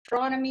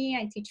astronomy,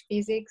 I teach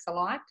physics a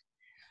lot.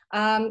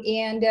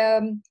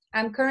 I'm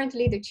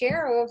currently the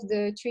chair of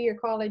the two-year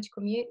college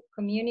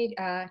community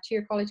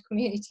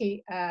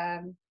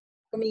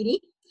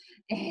committee.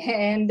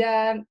 And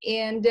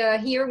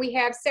here we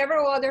have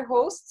several other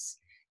hosts.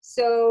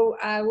 So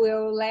I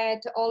will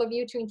let all of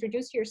you to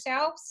introduce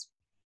yourselves.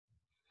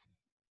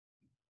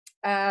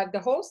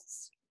 The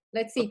hosts,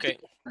 let's see. Okay,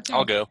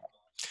 I'll go.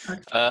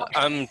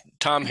 I'm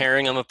Tom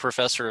Herring. I'm a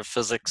professor of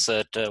physics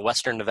at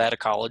Western Nevada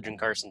College in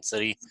Carson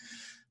City.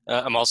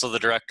 I'm also the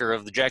director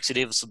of the Jackson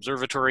Davis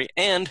Observatory,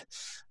 and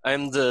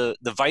I'm the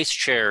vice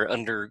chair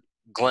under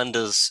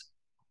Glenda's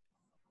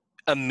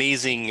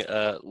amazing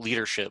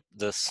leadership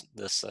this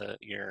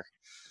year.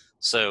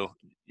 So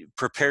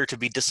prepare to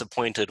be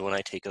disappointed when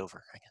I take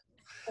over.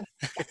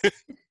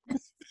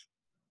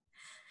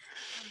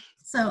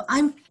 So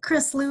I'm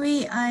Kris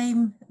Louie.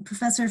 I'm a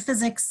professor of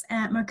physics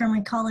at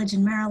Montgomery College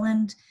in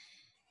Maryland.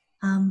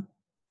 I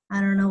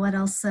don't know what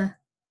else to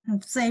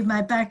say.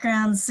 My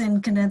background's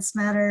in condensed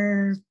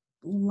matter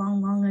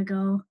long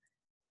ago,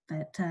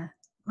 but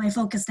my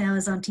focus now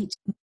is on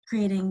teaching,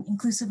 creating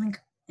inclusive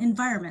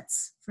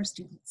environments for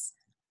students.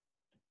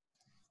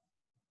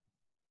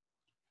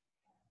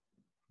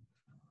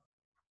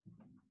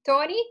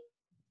 Tony?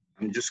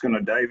 I'm just going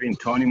to dive in.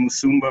 Tony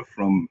Mussumba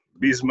from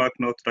Bismarck,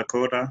 North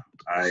Dakota.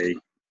 I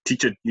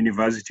teach at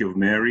University of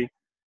Mary.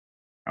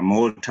 I'm an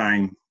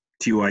all-time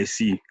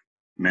TYC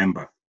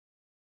member.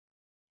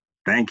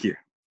 Thank you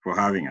for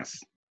having us.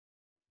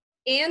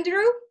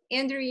 Andrew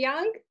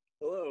Young.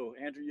 Hello,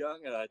 Andrew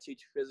Young. I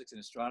teach physics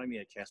and astronomy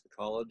at Casper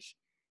College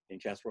in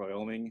Casper,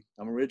 Wyoming.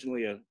 I'm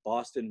originally a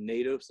Boston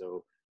native,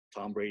 so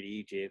Tom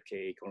Brady,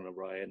 JFK, Conan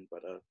O'Brien,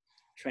 but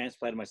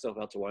transplanted myself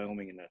out to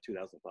Wyoming in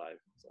 2005.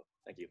 So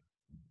thank you.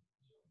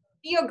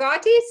 Theo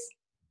Gotis.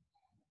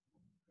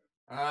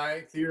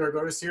 Hi, Theodore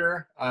Gotis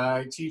here.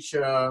 I teach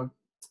at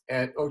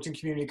Oakton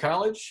Community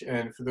College,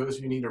 and for those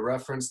of you who need a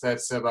reference,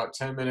 that's about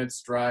 10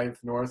 minutes drive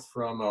north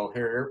from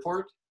O'Hare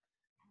Airport.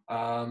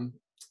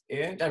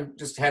 And I'm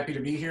just happy to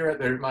be here.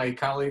 My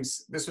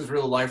colleagues, this was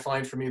really a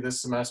lifeline for me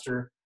this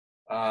semester.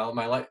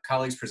 My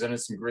colleagues presented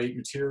some great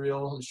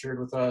material and shared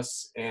with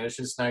us, and it's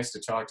just nice to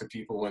talk to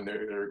people when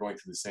they're going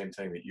through the same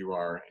thing that you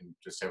are and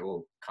just have a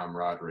little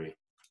camaraderie.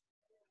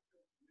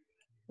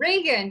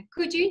 Reagan,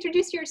 could you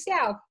introduce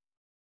yourself?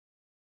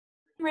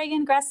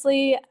 Reagan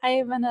Gressley.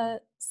 I'm an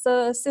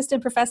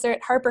assistant professor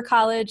at Harper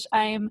College.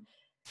 I'm,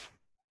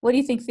 what do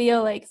you think,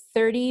 Theo, like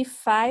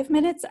 35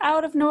 minutes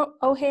out of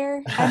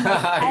O'Hare?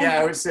 Yeah,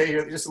 I would say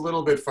you're just a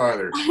little bit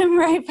farther. I'm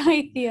right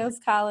by Theo's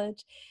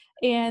college.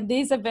 And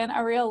these have been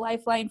a real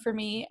lifeline for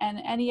me. And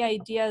any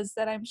ideas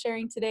that I'm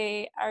sharing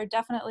today are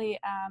definitely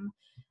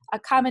a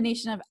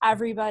combination of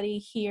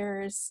everybody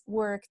here's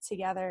work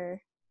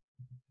together.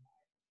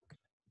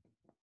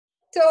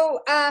 So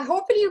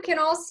hopefully you can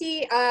all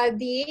see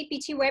the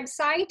AAPT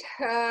website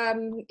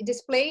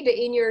displayed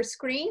in your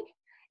screen.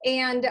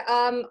 And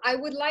I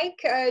would like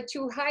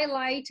to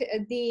highlight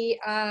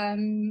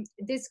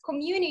this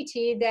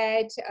community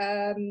that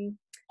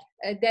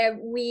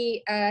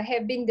we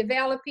have been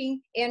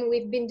developing, and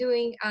we've been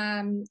doing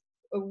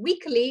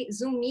weekly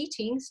Zoom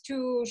meetings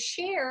to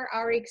share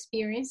our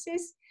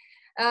experiences.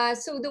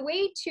 So the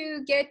way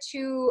to get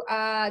to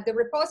the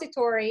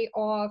repository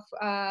of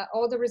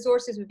all the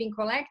resources we've been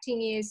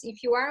collecting is,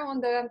 if you are on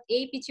the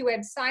AAPT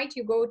website,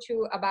 you go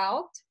to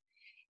About,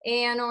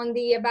 and on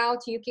the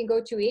About you can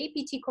go to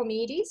AAPT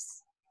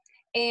Committees.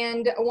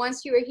 And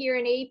once you are here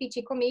in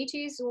AAPT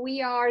Committees,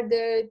 we are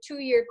the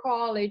two-year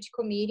college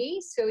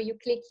committee. So you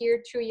click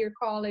here, two-year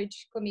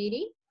college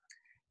committee.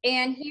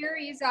 And here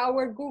is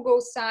our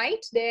Google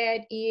site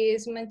that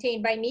is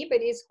maintained by me,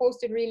 but is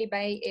hosted really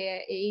by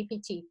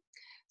AAPT.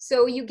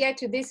 So you get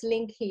to this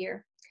link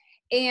here.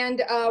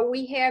 And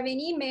we have an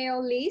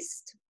email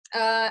list.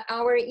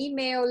 Our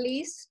email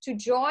list to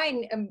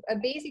join,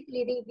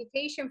 basically the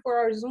invitation for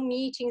our Zoom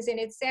meetings and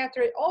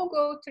etc. all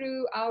go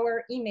through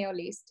our email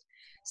list.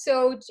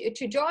 So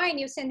to join,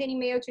 you send an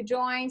email to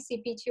join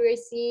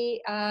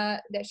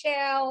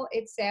CP2AC-L,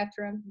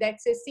 etc.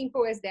 That's as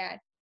simple as that.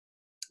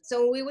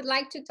 So we would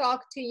like to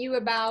talk to you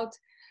about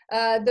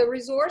the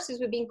resources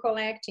we've been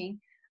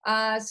collecting.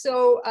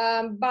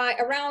 By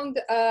around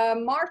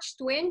March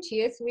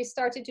 20th, we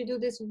started to do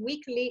this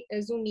weekly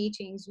Zoom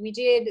meetings. We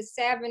did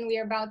 7, we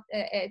are about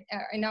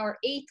in our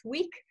 8th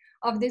week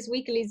of these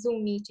weekly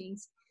Zoom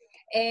meetings.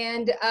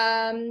 And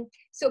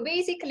so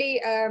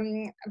basically,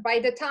 by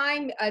the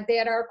time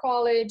that our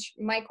college,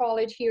 my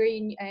college here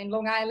in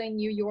Long Island,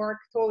 New York,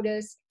 told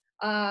us,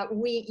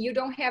 you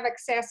don't have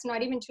access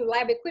not even to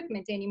lab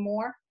equipment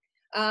anymore.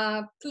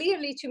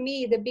 Clearly, to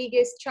me, the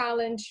biggest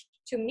challenge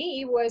to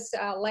me was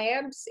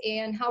labs,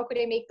 and how could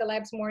I make the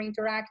labs more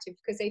interactive?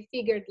 Because I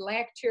figured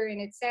lecture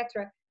and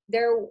etc.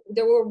 There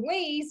were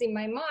ways in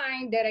my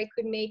mind that I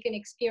could make an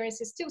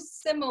experience still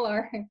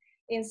similar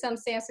in some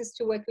senses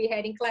to what we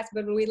had in class,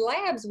 but with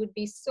labs would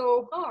be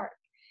so hard.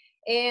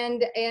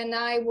 And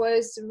I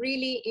was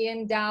really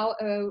in doubt,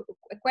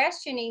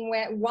 questioning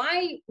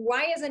why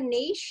as a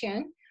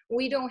nation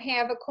we don't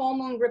have a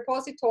common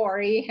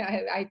repository.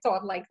 I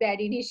thought like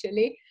that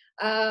initially,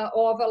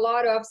 of a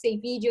lot of, say,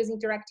 videos,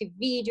 interactive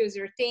videos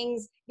or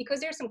things, because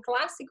there's some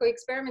classical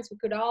experiments we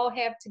could all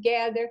have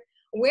together.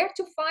 Where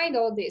to find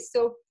all this?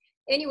 So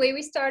anyway,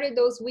 we started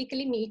those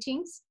weekly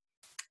meetings,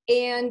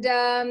 and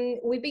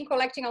we've been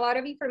collecting a lot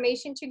of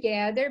information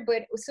together.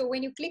 But so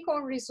when you click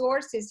on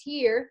resources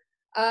here,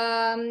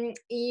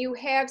 you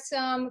have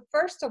some,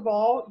 first of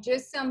all,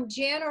 just some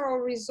general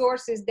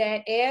resources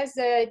that as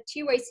a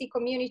TYC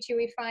community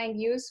we find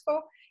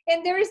useful.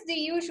 And there is the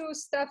usual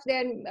stuff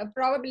that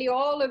probably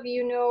all of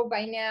you know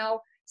by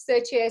now,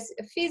 such as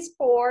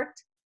Phys-Port,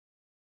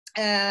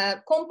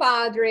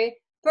 Compadre,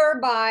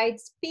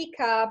 PerBytes,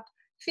 Pickup,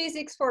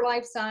 Physics for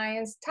Life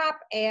Science,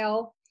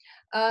 TAP-L.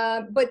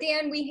 But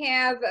then we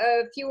have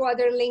a few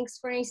other links,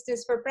 for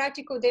instance, for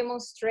practical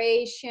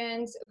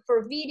demonstrations,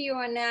 for video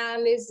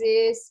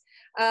analysis,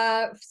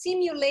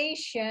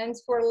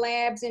 simulations for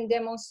labs and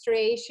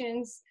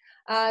demonstrations.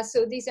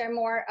 So these are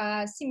more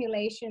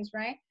simulations,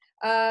 right?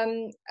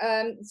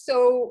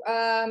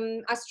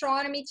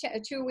 Astronomy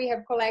too, we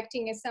have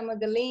collecting some of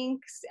the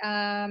links.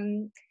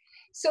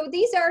 So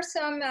these are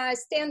some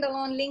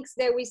standalone links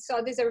that we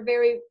saw. These are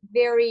very,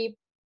 very,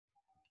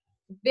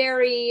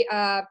 very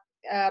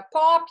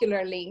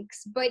popular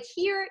links. But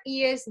here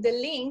is the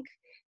link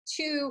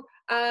to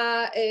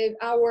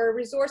our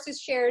resources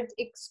shared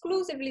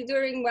exclusively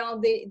during, well,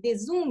 the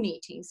Zoom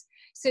meetings.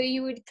 So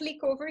you would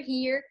click over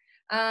here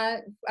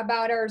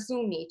about our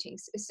Zoom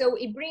meetings. So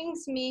it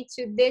brings me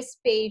to this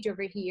page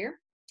over here.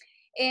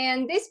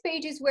 And this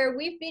page is where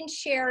we've been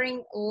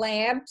sharing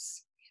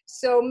labs.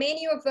 So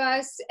many of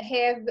us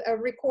have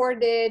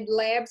recorded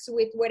labs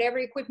with whatever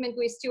equipment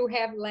we still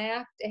had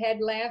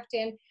left.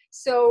 And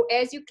so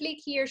as you click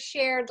here,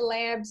 shared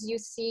labs, you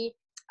see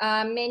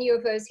many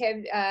of us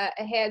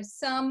have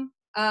some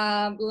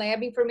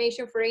lab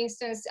information. For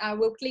instance, I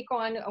will click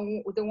on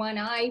the one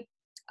I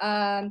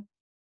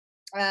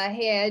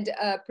had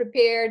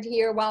prepared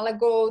here a while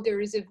ago. There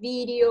is a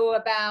video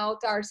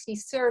about RC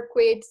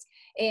circuits,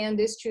 and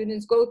the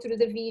students go through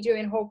the video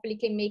and hopefully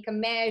can make a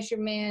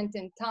measurement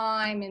and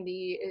time and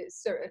the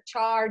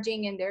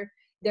charging and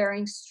their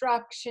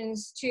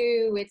instructions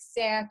too,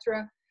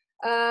 etc.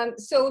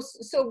 So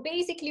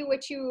basically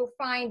what you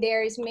find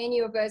there is many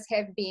of us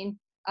have been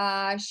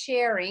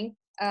sharing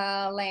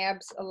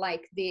labs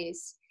like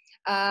this.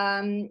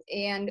 And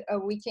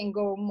we can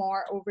go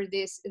more over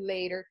this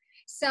later.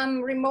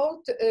 Some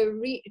remote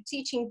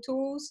teaching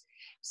tools.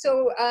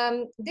 So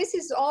this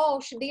is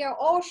all, they are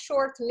all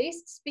short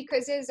lists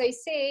because, as I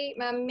say,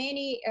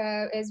 many,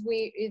 as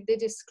the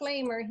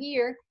disclaimer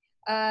here,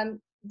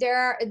 there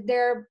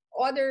are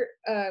other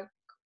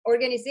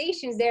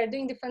organizations that are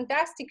doing the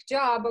fantastic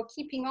job of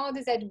keeping all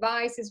these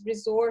advices,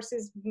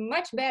 resources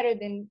much better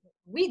than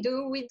we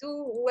do. We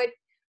do what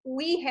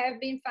we have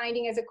been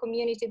finding as a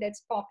community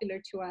that's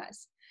popular to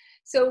us.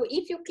 So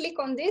if you click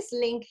on this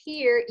link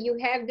here, you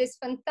have this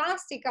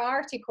fantastic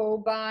article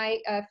by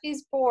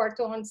Phys-Port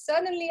on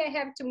suddenly I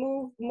have to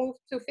move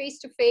to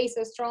face-to-face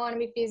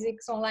astronomy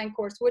physics online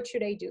course. What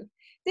should I do?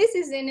 This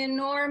is an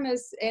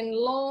enormous and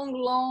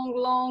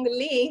long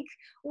link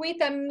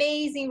with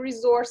amazing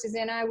resources.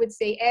 And I would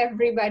say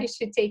everybody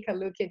should take a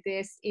look at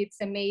this. It's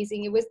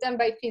amazing. It was done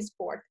by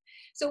Phys-Port.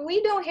 So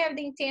we don't have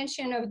the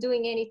intention of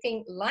doing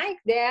anything like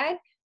that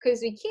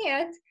because we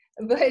can't,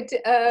 but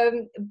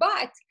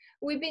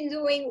we've been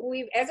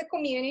doing, as a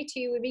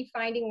community, we've been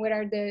finding what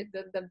are the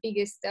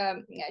biggest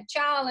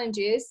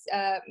challenges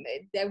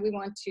that we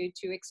want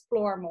to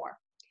explore more.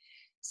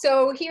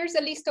 So here's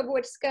a list of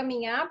what's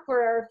coming up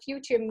for our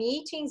future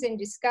meetings and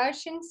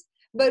discussions.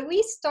 But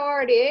we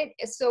started,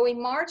 so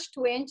in March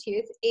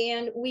 20th,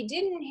 and we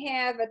didn't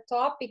have a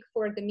topic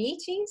for the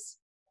meetings.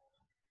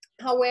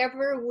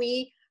 However,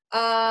 we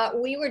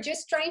were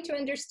just trying to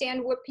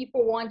understand what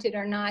people wanted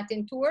or not.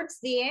 And towards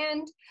the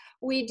end,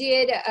 we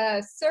did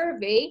a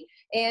survey,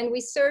 and we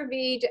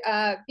surveyed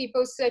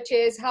people such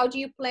as, how do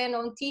you plan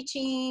on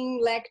teaching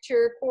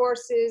lecture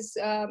courses?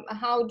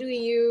 How do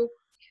you,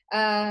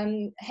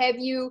 have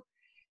you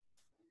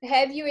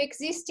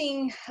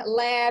existing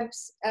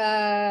labs,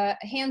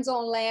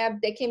 hands-on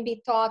lab that can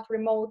be taught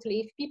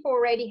remotely? If people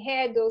already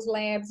had those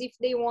labs, if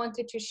they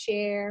wanted to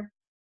share,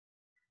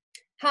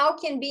 how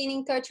can being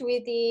in touch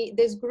with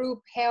this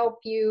group help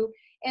you?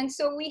 And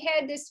so we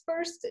had this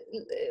first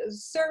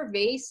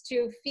surveys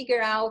to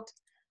figure out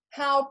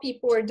how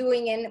people are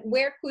doing and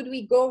where could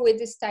we go with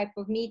this type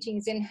of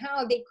meetings and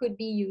how they could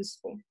be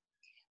useful.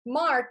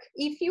 Mark,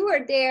 if you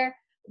are there,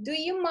 do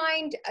you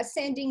mind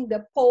sending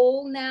the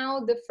poll now,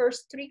 the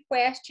first 3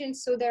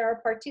 questions, so that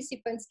our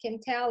participants can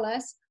tell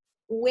us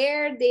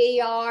where they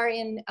are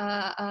and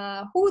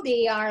who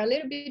they are, a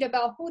little bit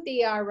about who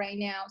they are right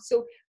now.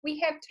 So we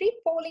have 3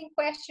 polling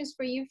questions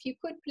for you. If you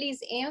could please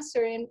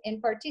answer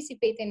and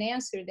participate and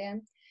answer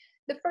them.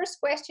 The first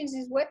question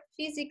is, what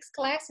physics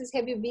classes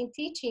have you been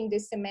teaching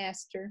this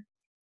semester?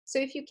 So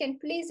if you can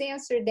please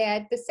answer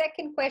that. The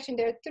second question,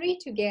 there are 3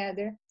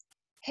 together.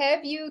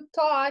 have you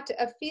taught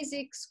a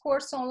physics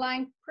course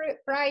online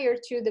prior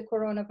to the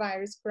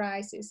coronavirus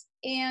crisis?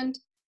 And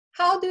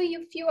how do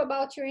you feel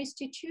about your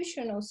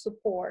institutional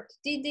support?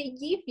 Did they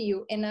give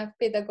you enough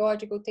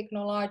pedagogical,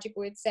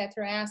 technological,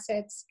 etc.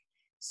 assets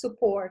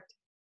support?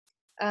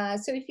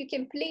 So if you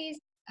can please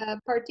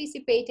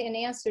participate and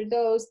answer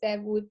those,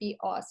 that would be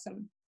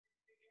awesome.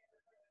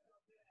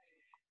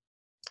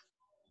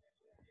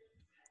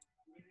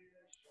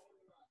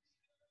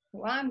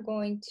 Well, I'm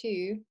going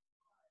to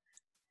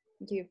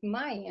give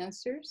my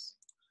answers.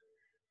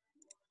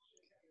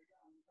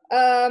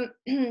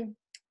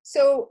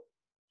 So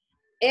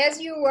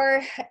as you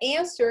were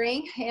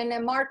answering,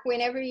 and Mark,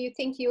 whenever you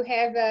think you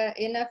have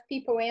enough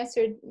people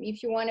answered,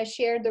 if you want to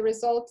share the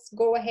results,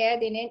 go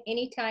ahead. And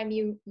anytime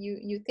you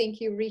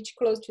think you reach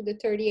close to the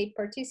 38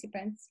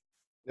 participants.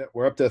 Yeah,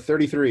 we're up to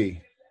 33.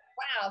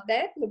 Wow,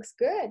 that looks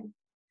good.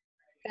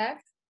 That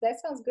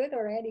sounds good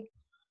already.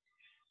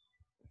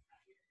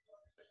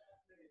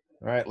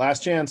 All right,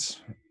 last chance.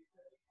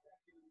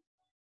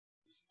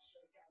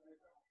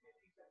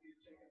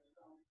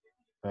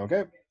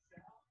 Okay.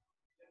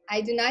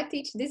 I do not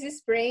teach this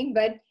spring,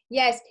 but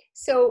yes.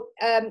 So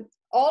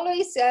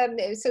always,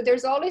 so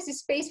there's always a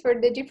space for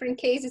the different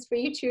cases for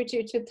you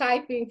to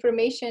type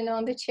information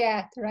on the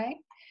chat, right?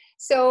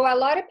 So a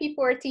lot of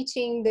people are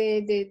teaching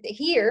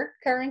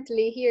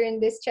currently here in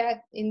this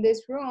chat, in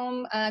this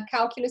room,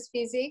 calculus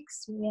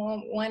physics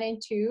 1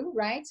 and 2,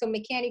 right? So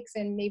mechanics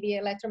and maybe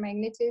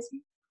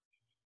electromagnetism.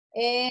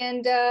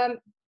 And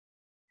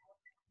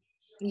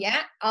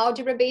yeah,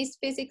 algebra-based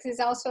physics is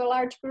also a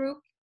large group.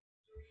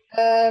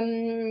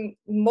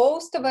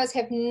 Most of us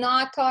have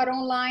not taught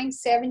online,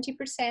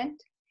 70%.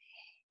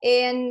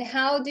 And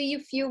how do you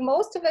feel?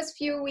 Most of us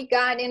feel we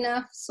got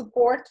enough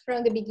support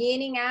from the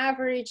beginning,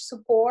 average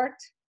support.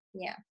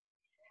 Yeah.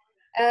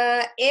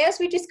 As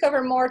we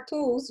discover more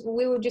tools,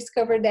 we will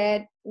discover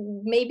that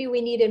maybe we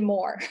needed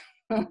more.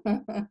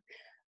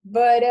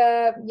 But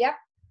yeah,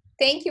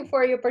 thank you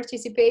for your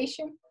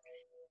participation.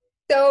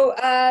 So,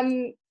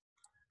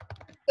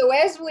 so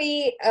as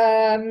we,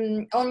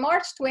 on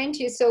March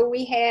 20th, so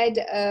we had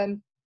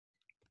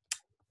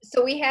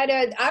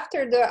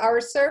after our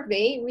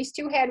survey, we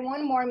still had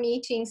one more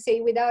meeting,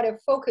 say without a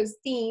focus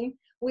theme.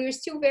 We were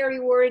still very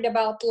worried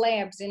about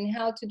labs and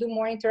how to do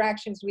more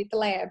interactions with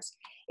labs.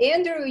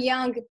 Andrew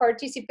Young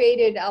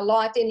participated a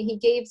lot, and he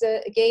gave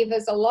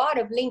us a lot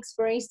of links.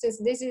 For instance,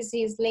 this is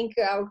his link.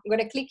 I'm going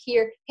to click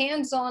here,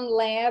 hands-on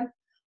lab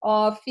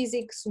of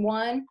physics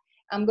 1.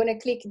 I'm going to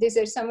click, these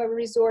are some of the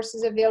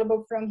resources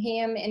available from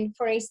him. And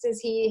for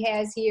instance, he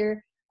has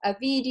here a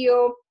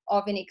video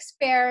of an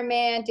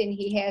experiment, and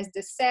he has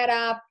the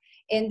setup.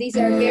 And these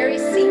are very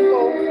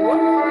simple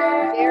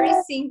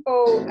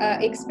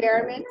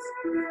experiments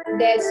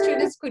that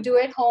students could do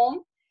at home.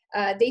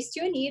 They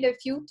still need a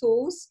few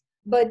tools,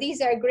 but these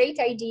are great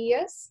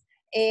ideas.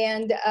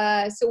 And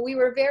so we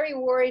were very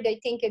worried, I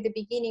think, at the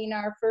beginning in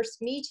our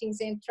first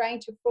meetings and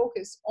trying to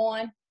focus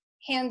on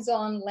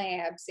hands-on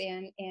labs,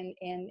 and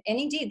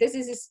indeed this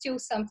is still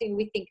something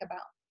we think about.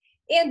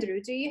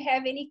 Andrew, do you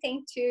have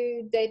anything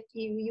that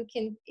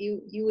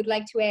you would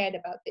like to add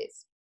about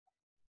this?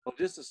 Well,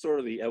 this is sort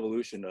of the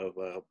evolution of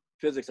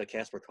physics at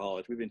Casper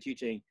College. We've been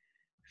teaching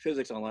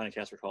physics online at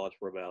Casper College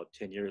for about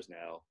 10 years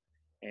now.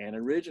 And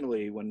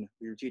originally, when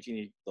we were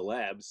teaching the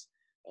labs,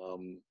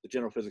 the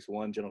General Physics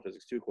 1, General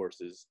Physics 2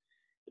 courses,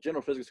 the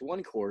General Physics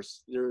 1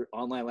 course, their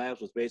online labs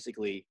was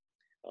basically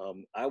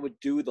I would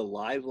do the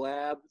live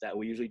lab that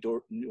we usually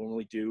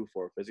normally do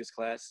for a physics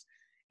class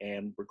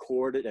and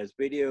record it as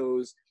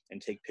videos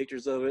and take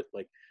pictures of it,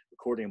 like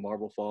recording a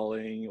marble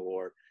falling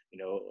or, you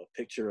know, a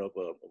picture of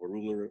a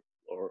ruler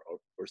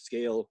or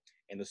scale.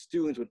 And the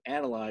students would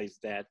analyze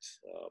that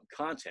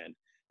content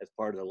as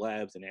part of the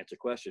labs and answer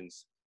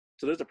questions.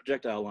 So there's a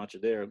projectile launcher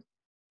there,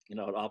 you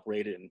know, it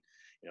operated and,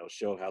 you know,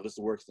 show how this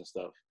works and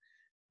stuff.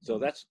 So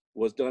that's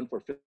was done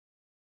for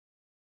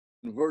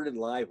converted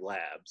live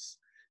labs.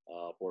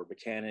 For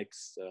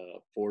mechanics,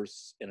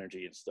 force,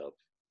 energy, and stuff.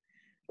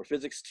 For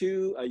physics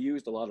 2, I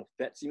used a lot of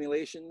PhET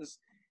simulations,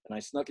 and I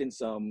snuck in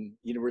some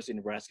University of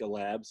Nebraska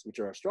labs, which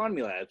are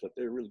astronomy labs, but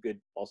they're really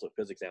good also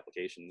physics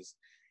applications.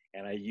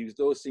 And I used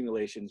those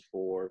simulations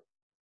for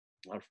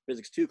our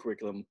physics 2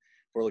 curriculum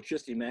for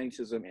electricity,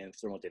 magnetism, and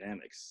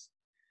thermodynamics.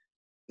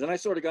 Then I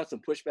sort of got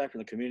some pushback from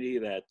the community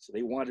that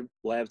they wanted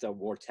labs that were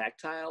more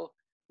tactile,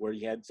 where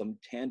you had some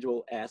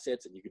tangible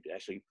assets and you could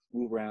actually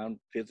move around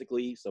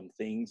physically, some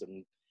things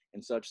and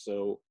such.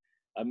 So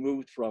I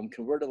moved from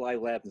converted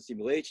live labs and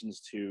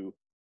simulations to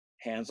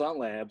hands-on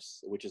labs,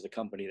 which is a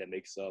company that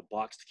makes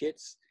boxed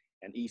kits,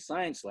 and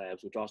eScience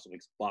Labs, which also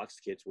makes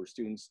boxed kits where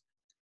students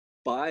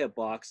buy a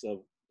box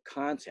of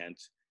content,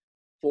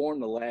 form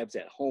the labs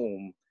at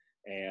home,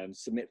 and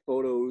submit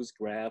photos,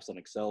 graphs on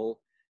Excel,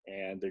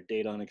 and their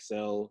data on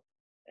Excel,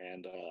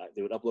 and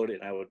they would upload it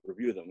and I would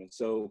review them. And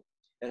so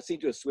that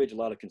seemed to assuage a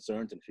lot of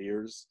concerns and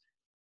fears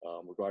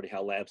regarding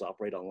how labs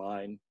operate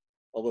online.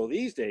 Although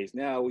these days,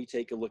 now we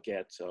take a look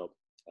at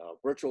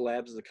Virtual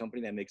Labs is a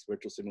company that makes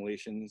virtual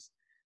simulations.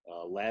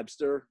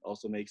 Labster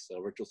also makes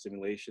virtual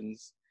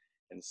simulations.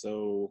 And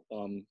so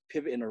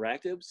Pivot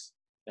Interactives,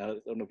 I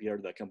don't know if you heard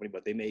of that company,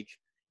 but they make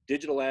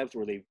digital labs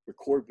where they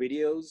record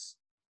videos,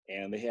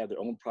 and they have their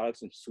own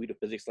products and suite of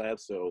physics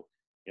labs. So,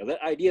 you know,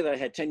 that idea that I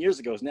had 10 years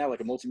ago is now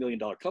like a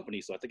multi-million-dollar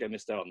company. So I think I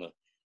missed out on the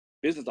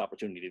business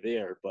opportunity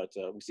there. But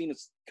we've seen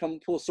this come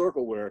full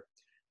circle where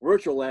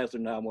virtual labs are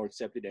now more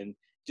accepted, and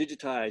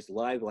digitized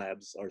live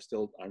labs are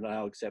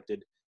now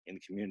accepted in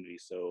the community.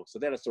 So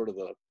that is sort of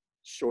the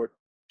short,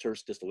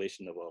 terse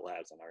distillation of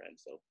labs on our end.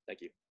 So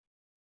thank you.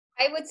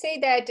 I would say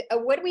that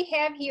what we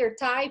have here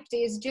typed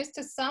is just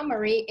a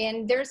summary,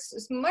 and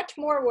there's much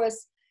more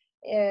was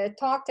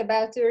talked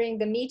about during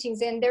the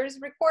meetings, and there's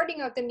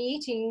recording of the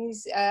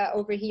meetings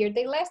over here.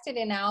 They lasted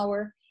an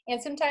hour,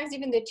 and sometimes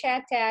even the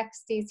chat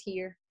text is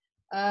here.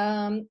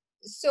 Thank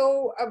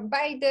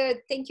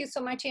you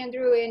so much,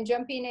 Andrew, and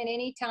jump in at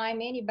any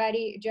time.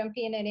 Anybody jump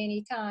in at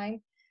any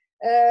time.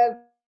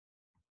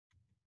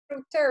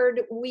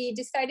 Third, we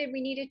decided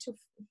we needed to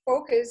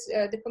focus,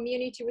 the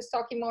community was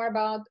talking more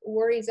about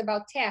worries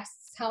about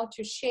tests, how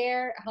to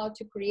share, how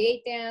to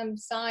create them,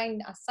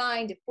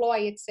 assign,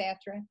 deploy,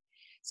 etc.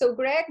 So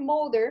Greg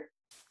Mulder,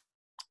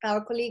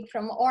 our colleague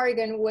from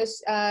Oregon,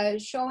 was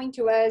showing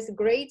to us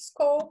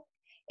Gradescope,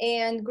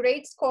 and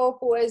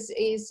Gradescope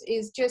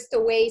is just a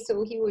way,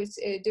 so he was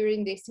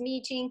during this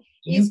meeting.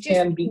 You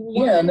can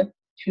begin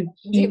to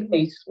keep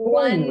a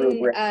scoring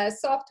rubric.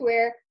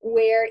 Software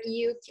where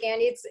you can,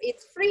 it's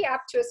free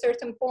up to a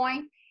certain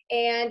point,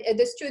 and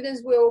the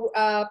students will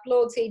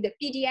upload, say, the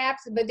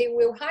PDFs, but they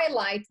will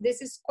highlight,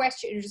 this is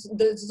questions,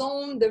 the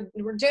zone, the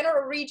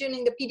general region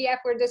in the PDF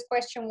where there's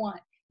question 1,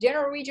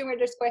 general region where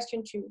there's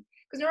question 2.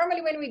 Because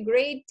normally when we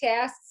grade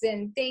tests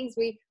and things,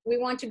 we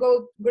want to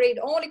go grade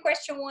only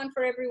question 1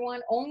 for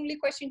everyone, only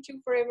question 2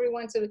 for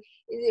everyone. So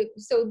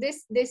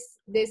this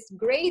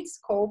grade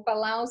scope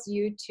allows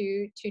you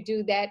to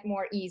do that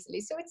more easily.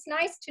 So it's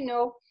nice to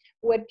know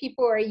what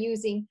people are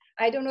using.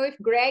 I don't know if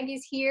Greg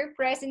is here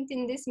present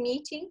in this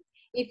meeting,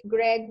 if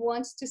Greg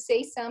wants to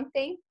say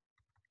something.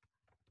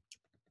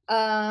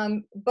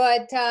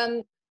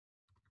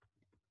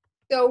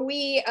 So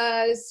we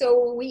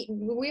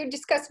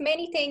discussed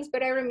many things,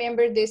 but I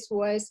remember this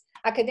was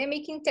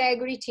academic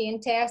integrity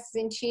and tests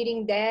and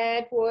cheating.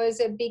 That was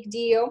a big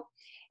deal.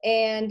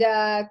 And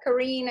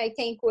Kareem, I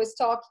think, was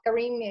talking.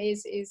 Kareem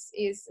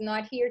is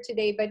not here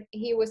today, but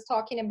he was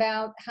talking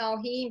about how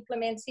he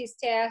implements his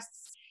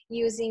tests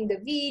using the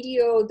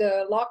video,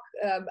 the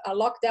a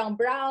lockdown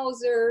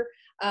browser,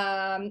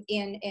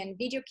 and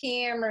video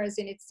cameras,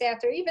 and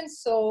etc. Even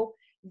so,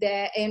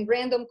 and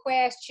random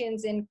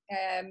questions and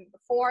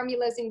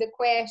formulas in the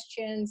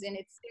questions and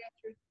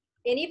etc.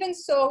 And even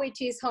so,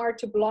 it is hard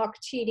to block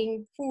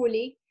cheating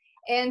fully.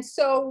 And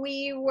so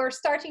we were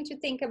starting to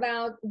think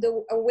about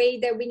a way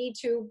that we need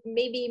to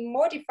maybe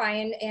modify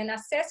and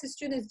assess the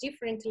students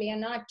differently,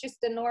 and not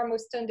just the normal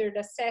standard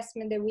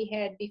assessment that we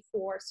had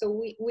before. So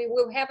we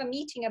will have a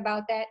meeting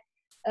about that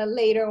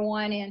later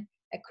on, and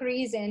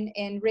Kris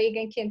and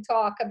Reagan can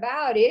talk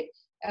about it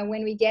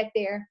when we get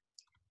there.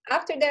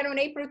 After that, on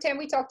April 10,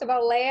 we talked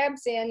about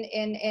labs, and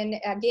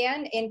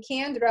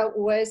Kendra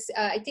was,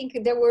 I think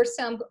there were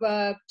some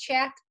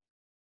chat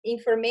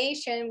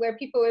information where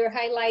people were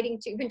highlighting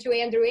even to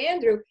Andrew,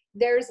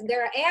 there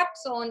are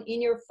apps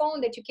in your phone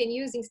that you can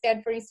use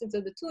instead, for instance,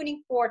 of the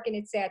tuning fork and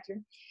etc.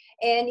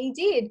 And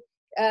indeed,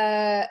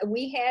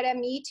 we had a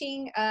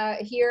meeting,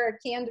 here are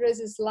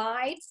Kendra's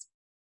slides,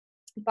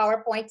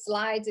 PowerPoint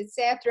slides,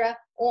 etc.,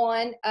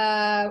 on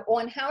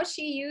how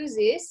she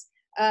uses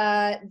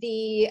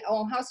she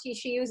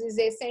uses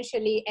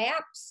essentially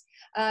apps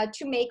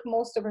to make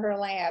most of her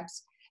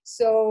labs.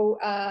 So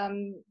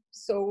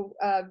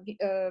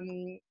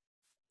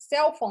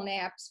cell phone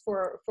apps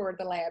for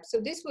the lab. So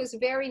this was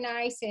very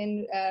nice,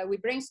 and we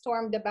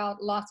brainstormed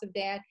about lots of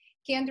that.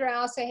 Kendra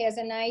also has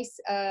a nice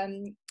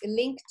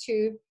link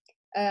to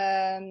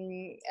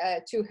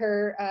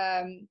her.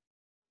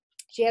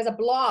 She has a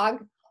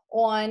blog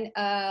on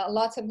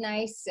lots of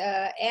nice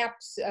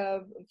apps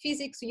of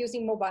physics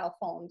using mobile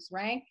phones,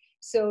 right?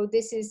 So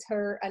this is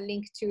a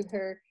link to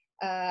her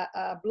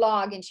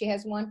blog, and she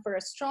has one for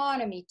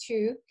astronomy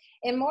too.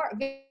 And more,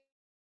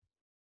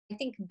 I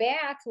think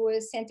Beth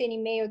was sent an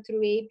email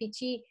through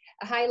AAPT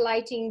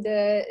highlighting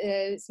the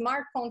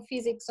smartphone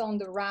physics on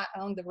the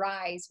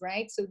rise,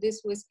 right? So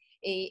this was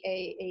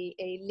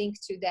a link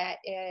to that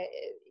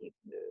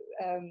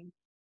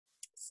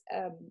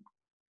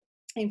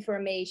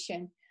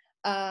information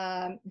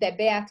that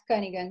Beth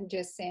Cunningham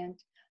just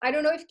sent. I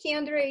don't know if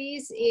Kendra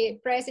is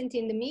present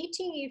in the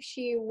meeting, if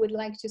she would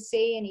like to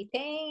say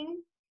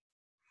anything.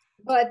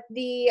 But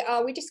we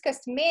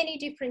discussed many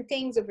different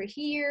things over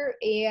here,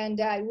 and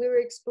we were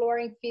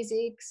exploring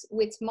physics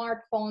with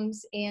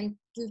smartphones and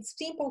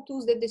simple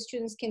tools that the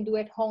students can do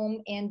at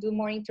home, and do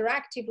more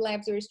interactive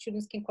labs where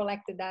students can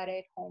collect the data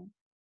at home.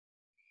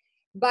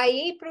 By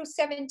April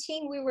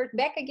 17, we were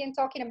back again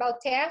talking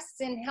about tests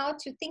and how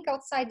to think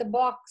outside the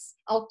box,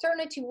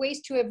 alternative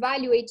ways to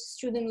evaluate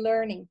student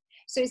learning.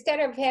 So instead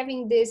of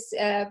having this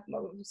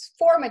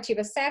formative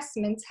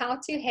assessments, how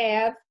to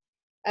have,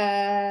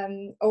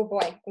 oh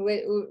boy,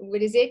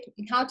 what is it?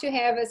 How to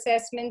have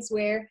assessments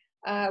where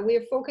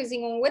we're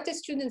focusing on what the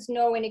students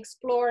know and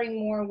exploring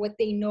more what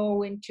they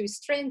know and to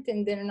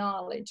strengthen their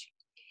knowledge.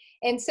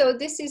 And so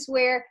this is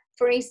where,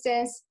 for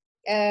instance,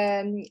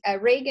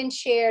 Reagan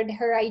shared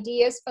her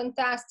ideas,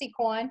 fantastic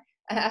on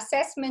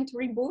assessment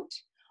reboot,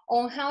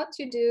 on how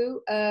to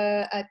do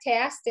a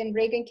test, and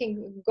Reagan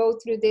can go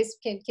through this,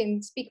 can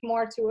speak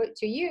more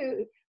to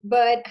you,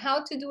 but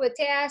how to do a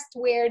test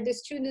where the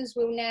students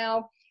will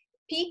now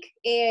pick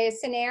a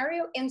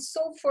scenario and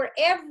solve for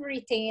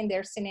everything in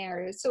their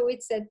scenario. So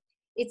it's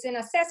an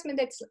assessment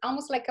that's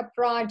almost like a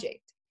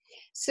project.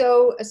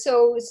 So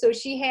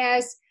she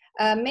has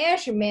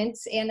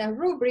measurements and a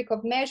rubric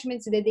of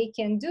measurements that they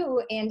can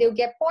do, and they'll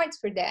get points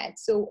for that.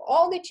 So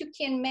all that you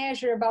can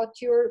measure about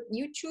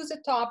you choose a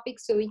topic,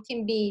 so it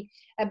can be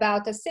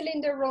about a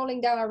cylinder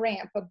rolling down a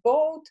ramp, a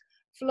boat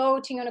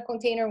floating on a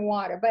container of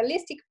water,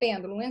 ballistic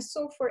pendulum, and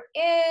so for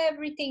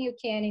everything you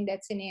can in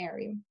that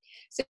scenario.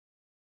 So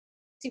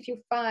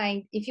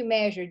if you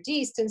measure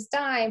distance,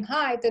 time,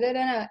 height,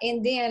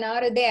 and then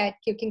out of that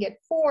you can get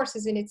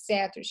forces and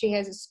etc. She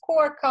has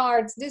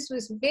scorecards. This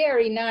was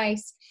very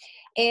nice.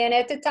 And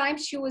at the time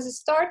she was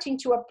starting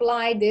to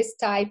apply this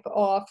type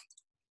of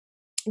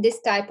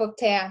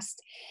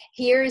test.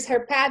 Here is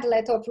her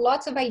Padlet of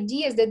lots of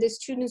ideas that the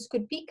students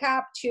could pick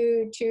up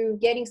to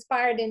get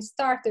inspired and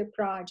start their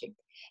project.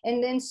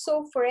 And then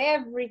so for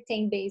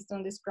everything based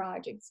on these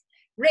projects.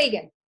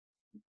 Reagan,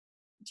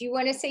 do you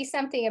want to say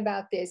something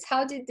about this?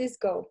 How did this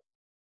go?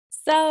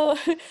 So,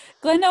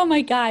 Glenda, oh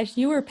my gosh,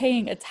 you were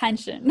paying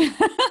attention.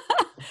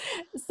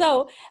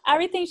 So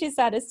everything she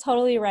said is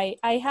totally right.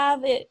 I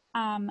have it,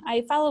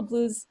 I follow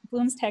Bloom's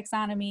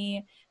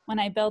taxonomy when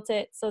I built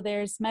it. So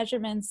there's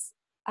measurements,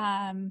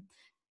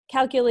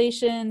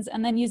 calculations,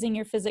 and then using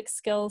your physics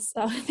skills.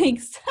 So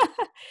thanks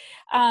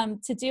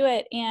to do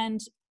it. And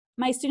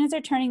my students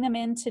are turning them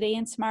in today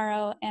and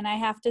tomorrow. And I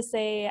have to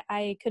say,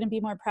 I couldn't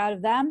be more proud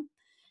of them.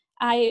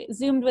 I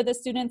Zoomed with a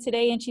student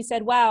today and she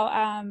said,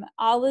 wow,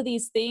 all of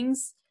these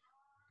things,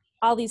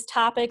 all these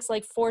topics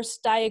like force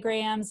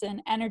diagrams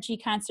and energy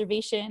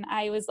conservation,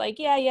 I was like,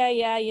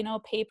 yeah, you know,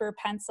 paper,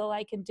 pencil,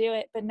 I can do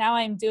it. But now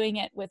I'm doing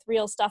it with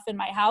real stuff in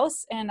my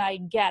house and I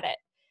get it.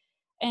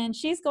 And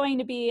she's going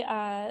to be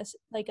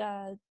like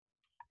a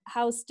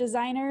house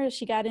designer.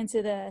 She got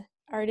into the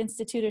Art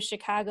Institute of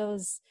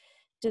Chicago's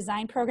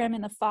design program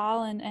in the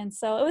fall. And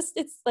so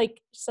it's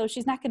like, so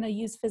she's not going to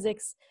use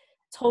physics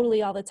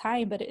totally all the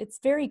time, but it's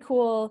very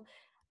cool.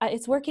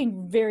 It's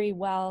working very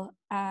well.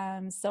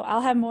 So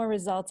I'll have more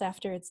results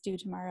after it's due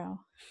tomorrow.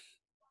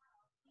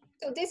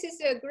 So this is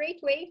a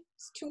great way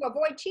to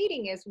avoid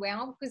cheating as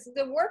well, because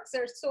the works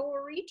are so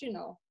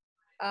original.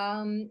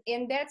 And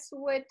that's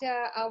what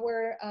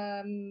our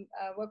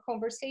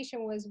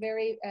conversation was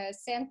very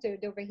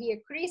centered over here.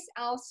 Kris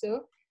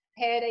also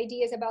had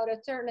ideas about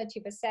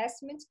alternative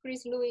assessments.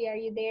 Kris, Louis, are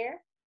you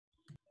there?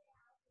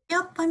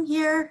 Yep, I'm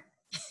here.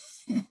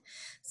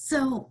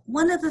 So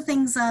one of the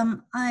things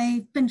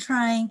I've been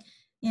trying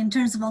in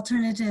terms of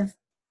alternative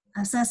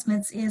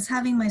assessments is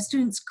having my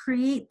students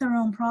create their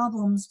own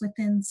problems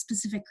within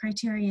specific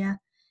criteria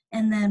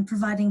and then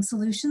providing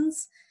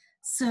solutions.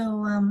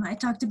 So I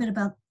talked a bit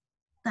about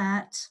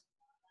that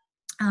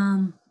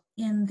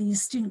in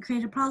these student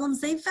created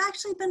problems. They've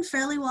actually been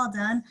fairly well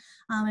done.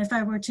 If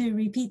I were to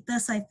repeat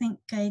this, I think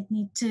I'd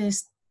need to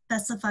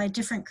specify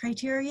different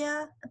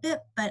criteria a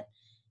bit, but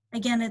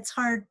again, it's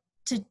hard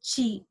to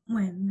cheat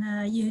when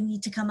you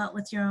need to come up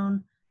with your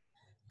own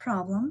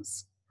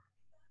problems.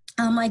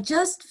 I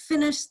just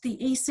finished the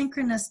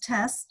asynchronous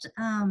test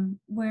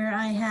where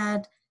I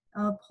had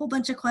a whole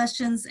bunch of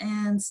questions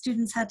and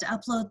students had to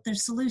upload their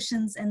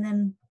solutions and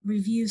then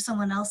review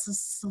someone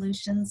else's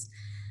solutions.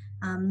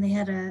 They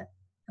had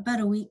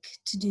about a week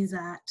to do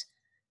that.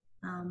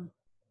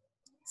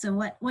 So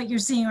what you're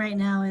seeing right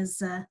now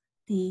is an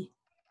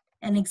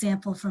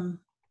example from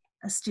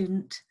a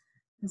student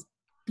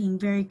being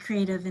very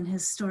creative in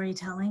his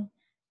storytelling.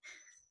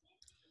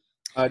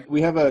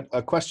 We have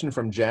a question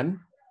from Jen.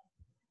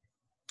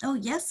 Oh,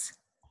 yes.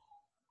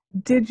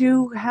 Did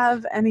you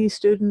have any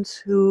students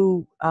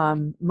who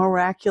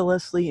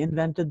miraculously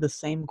invented the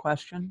same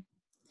question?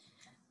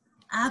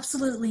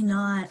 Absolutely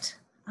not.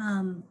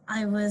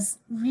 I was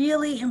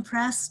really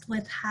impressed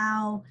with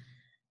how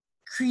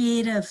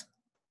creative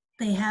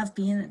they have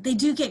been. They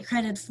do get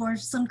credit for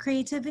some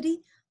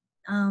creativity,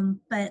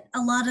 but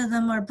a lot of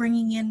them are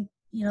bringing in,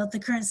 you know, the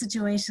current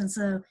situation.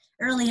 So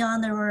early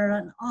on, there were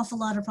an awful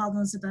lot of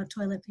problems about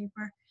toilet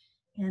paper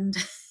and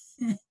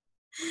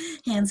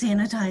hand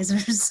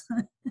sanitizers.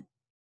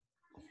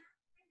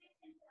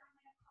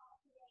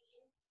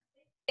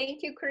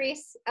 Thank you,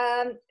 Kris.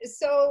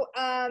 So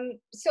in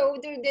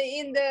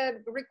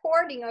the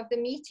recording of the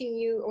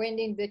meeting, and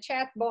in the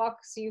chat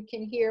box, you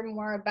can hear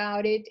more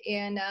about it.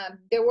 And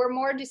there were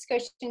more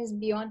discussions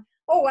beyond.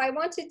 Oh, I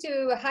wanted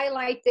to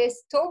highlight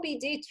this. Toby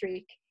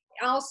Dietrich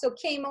also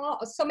came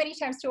so many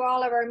times to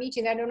all of our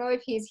meetings. I don't know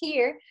if he's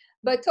here,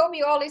 But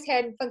Toby always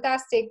had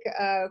fantastic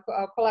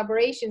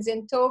collaborations,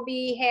 and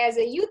Toby has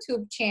a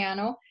YouTube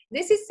channel.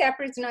 This is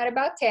separate, it's not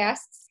about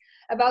tests,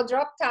 about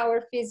drop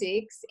tower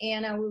physics,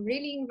 and I would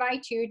really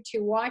invite you to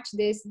watch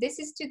this. This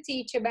is to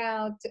teach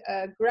about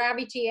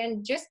gravity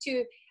and just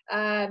to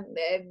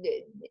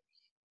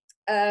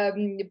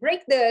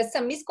break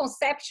some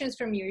misconceptions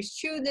from your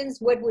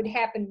students, what would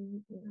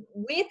happen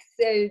with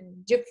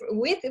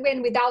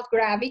and without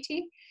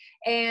gravity.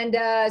 And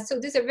so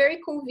these are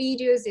very cool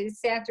videos,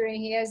 etc. And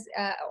he has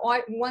a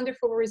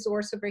wonderful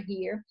resource over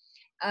here.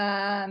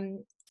 That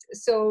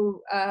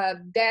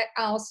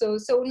also,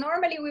 so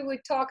normally we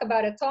would talk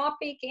about a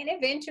topic, and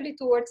eventually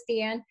towards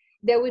the end,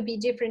 there would be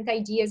different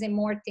ideas and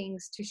more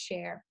things to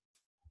share.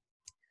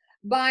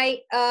 By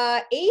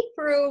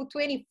April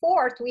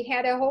 24th, we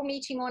had a whole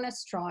meeting on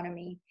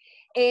astronomy.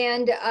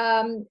 And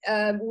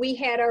we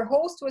had, our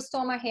host was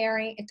Thomas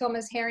Herring.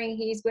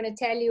 He's going to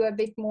tell you a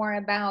bit more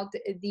about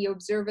the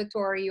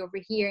observatory over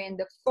here and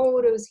the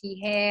photos he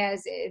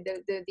has,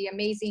 the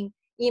amazing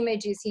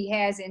images he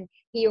has. And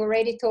he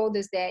already told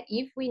us that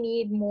if we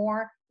need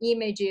more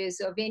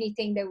images of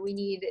anything that we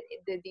need,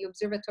 the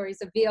observatory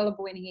is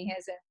available, and he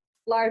has a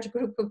large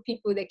group of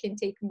people that can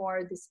take more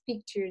of these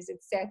pictures,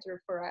 etc.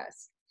 for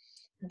us.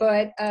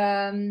 But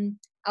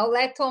I'll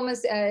let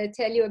Thomas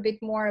tell you a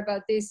bit more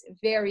about this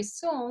very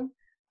soon.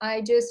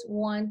 I just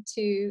want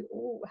to,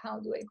 how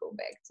do I go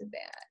back to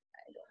that?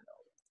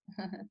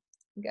 I don't know.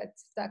 Got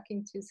stuck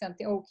into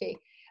something. Okay.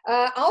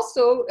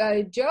 Also,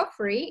 Jeff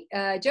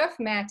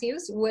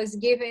Matthews was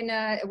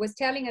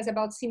telling us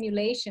about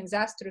simulations,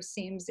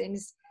 astrosims, and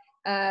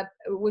it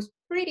was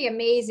pretty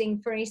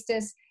amazing. For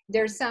instance,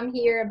 there's some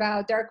here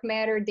about dark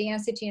matter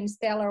density and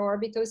stellar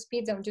orbital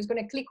speeds. I'm just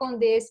going to click on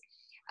this.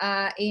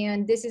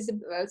 And this is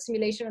a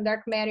simulation of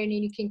dark matter, and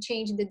you can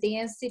change the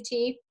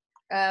density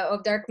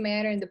of dark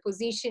matter and the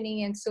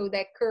positioning, and so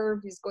that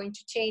curve is going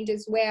to change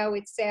as well,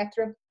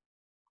 etc.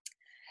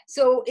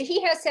 So he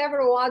has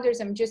several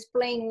others. I'm just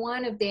playing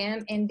one of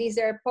them, and these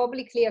are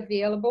publicly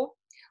available.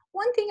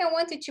 One thing I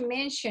wanted to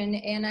mention,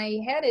 and I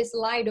had a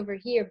slide over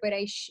here, but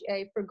I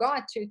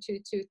forgot to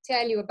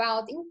tell you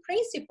about. In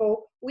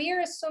principle, we are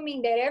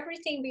assuming that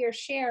everything we are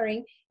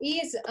sharing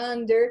is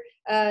under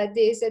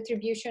this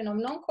attribution of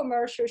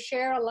non-commercial,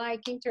 share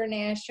alike,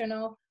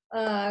 international,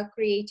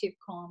 Creative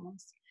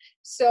Commons.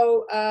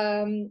 So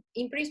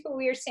in principle,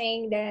 we are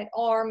saying that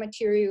our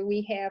material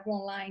we have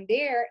online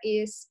there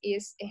has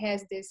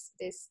this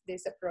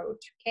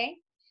approach. Okay.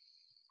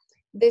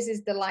 This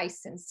is the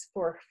license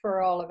for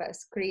all of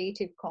us,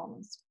 Creative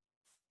Commons.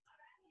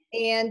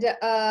 And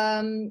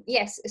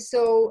yes,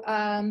 so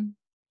Tom,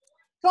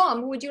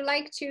 would you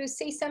like to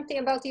say something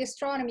about the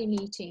astronomy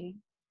meeting?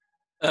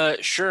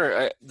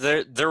 Sure.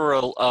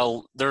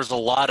 There's a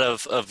lot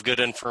of good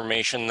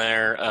information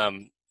there.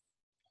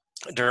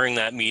 During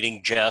that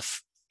meeting,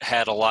 Jeff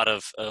had a lot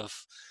of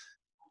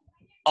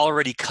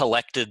already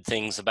collected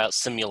things about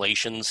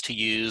simulations to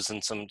use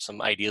and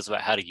some ideas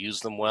about how to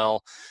use them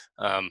well.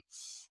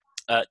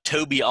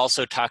 Toby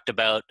also talked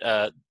about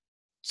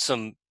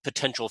some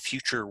potential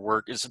future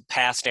work,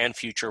 past and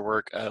future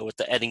work with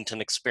the Eddington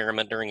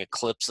experiment during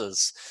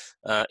eclipses.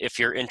 If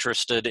you're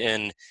interested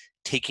in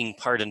taking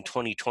part in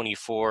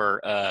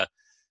 2024,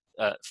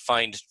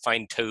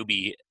 find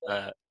Toby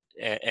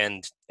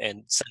and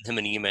send him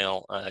an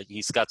email.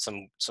 He's got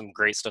some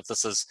great stuff.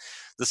 This is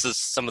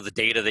some of the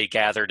data they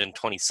gathered in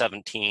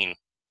 2017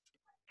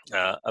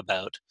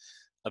 about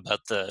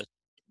the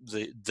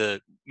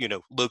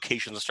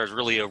locations of stars,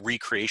 really a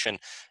recreation,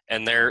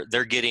 and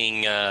they're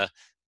getting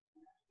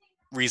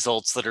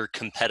results that are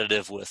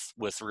competitive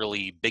with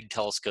really big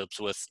telescopes,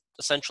 with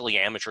essentially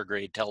amateur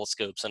grade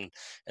telescopes and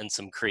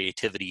some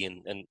creativity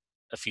and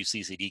a few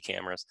CCD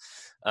cameras.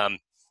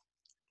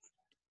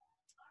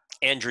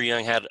 Andrew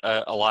Young had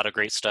a lot of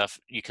great stuff.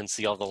 You can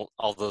see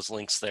all those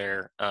links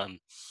there.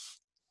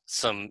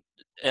 Some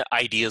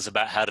ideas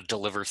about how to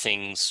deliver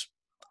things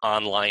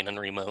online and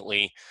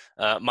remotely.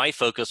 My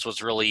focus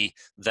was really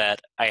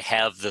that I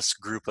have this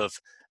group of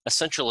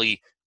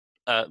essentially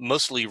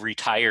mostly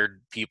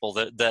retired people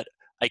that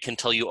I can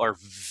tell you are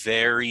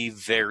very,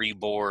 very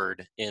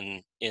bored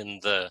in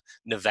the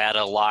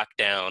Nevada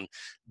lockdown.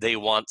 They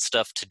want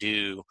stuff to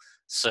do.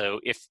 So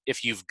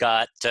if you've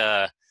got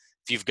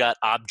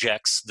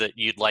objects that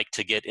you'd like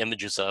to get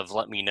images of,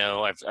 let me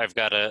know. I've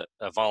got a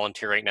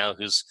volunteer right now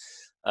who's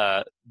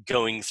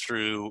going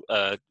through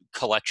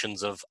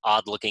collections of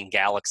odd-looking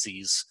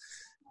galaxies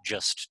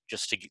just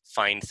to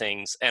find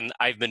things. And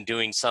I've been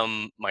doing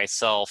some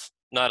myself,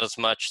 not as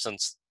much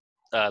since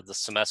the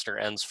semester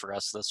ends for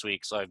us this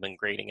week, so I've been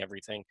grading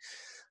everything.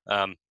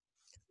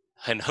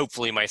 And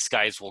hopefully my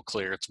skies will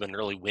clear. It's been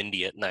really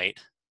windy at night,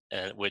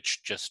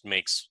 which just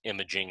makes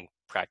imaging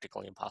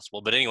practically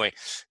impossible. But anyway,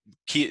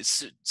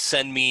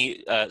 send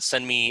me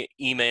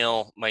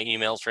email. My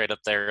email's right up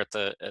there at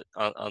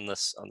on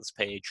this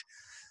page.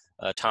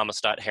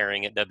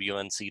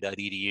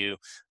 thomas.herring@wnc.edu.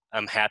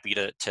 I'm happy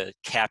to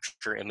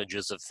capture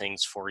images of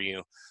things for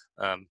you,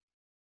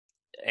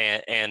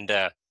 and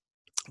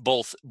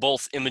both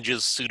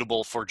images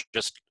suitable for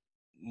just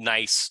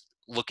nice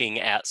looking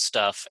at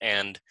stuff,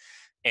 and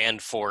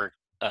for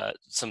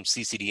some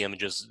CCD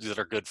images that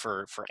are good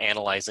for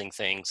analyzing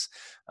things.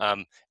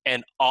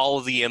 And all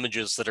of the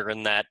images that are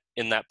in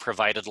that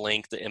provided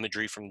link, the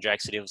imagery from the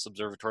Jackson Davis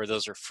Observatory,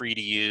 those are free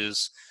to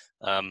use.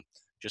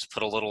 Just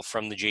put a little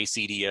from the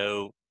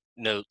JCDO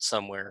note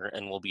somewhere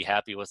and we'll be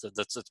happy with it.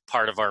 It's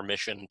part of our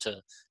mission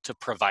to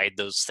provide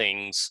those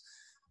things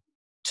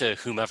to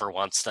whomever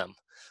wants them.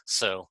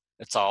 So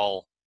it's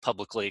all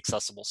publicly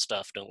accessible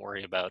stuff. Don't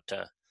worry about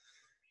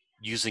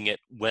using it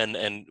when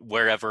and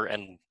wherever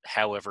and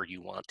however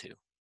you want to.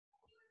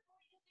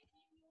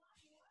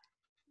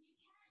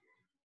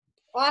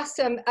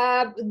 Awesome.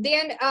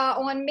 Then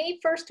on May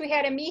 1st, we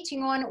had a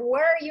meeting on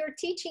where are your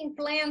teaching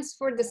plans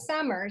for the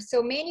summer.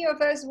 So many of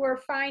us were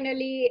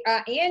finally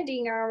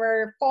ending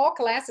our fall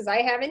classes.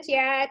 I haven't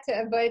yet,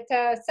 but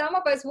some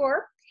of us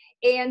were.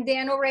 And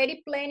then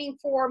already planning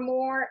for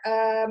more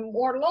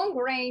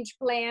long-range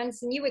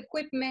plans, new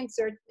equipments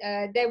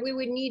that we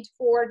would need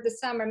for the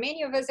summer.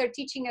 Many of us are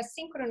teaching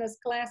asynchronous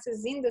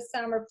classes in the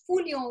summer,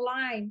 fully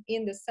online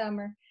in the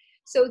summer.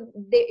 So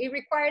it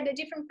required a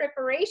different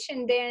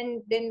preparation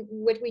than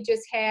what we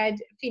just had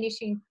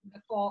finishing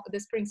the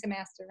spring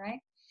semester, right?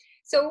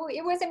 So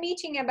it was a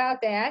meeting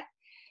about that.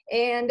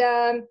 And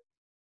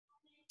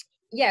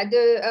yeah,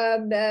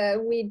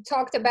 we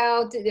talked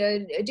about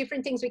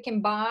different things we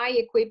can buy,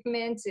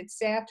 equipment,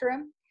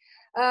 etc.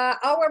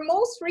 Our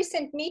most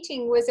recent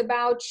meeting was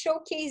about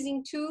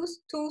showcasing tools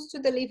to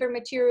deliver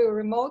material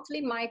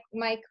remotely.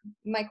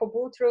 Michael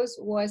Boutros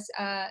was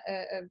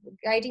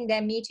guiding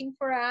that meeting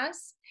for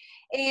us.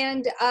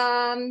 And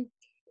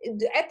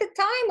at the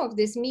time of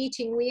this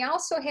meeting, we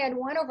also had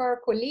one of our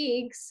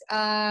colleagues,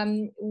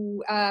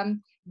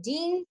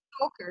 Dean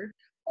Stoker,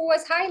 who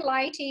was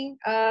highlighting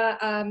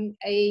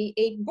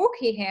a book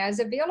he has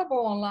available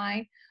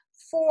online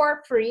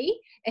for free,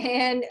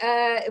 and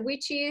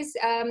which is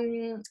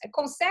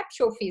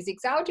conceptual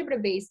physics,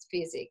 algebra-based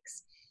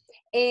physics.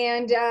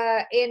 And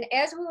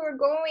as we were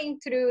going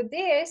through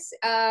this,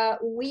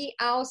 we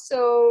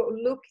also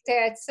looked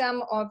at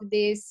some of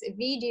these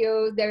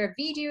videos. There are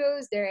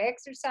videos, there are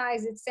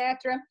exercises,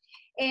 etc.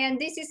 And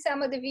this is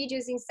some of the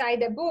videos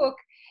inside the book.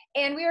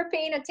 And we were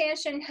paying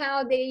attention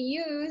how they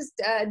used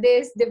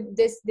this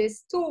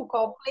tool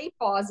called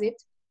PlayPosit.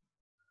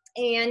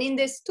 And in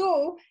this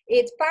tool,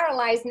 it's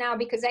paralyzed now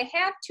because I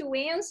have to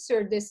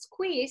answer this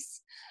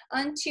quiz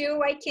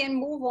until I can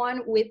move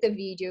on with the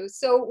video.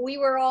 So we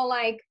were all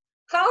like,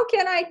 how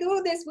can I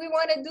do this? We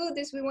want to do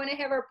this. We want to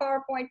have our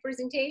PowerPoint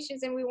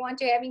presentations and we want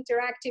to have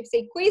interactive,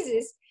 say,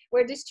 quizzes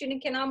where the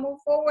student cannot move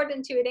forward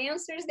until it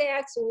answers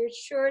that. So we're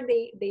sure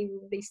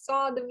they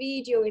saw the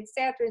video,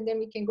 etc. And then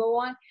we can go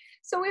on.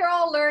 So we're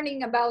all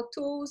learning about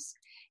tools.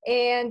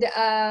 And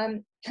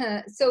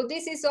so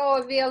this is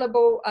all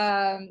available.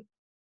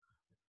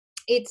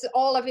 It's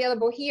all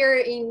available here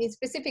in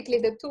specifically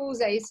the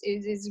tools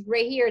is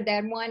right here.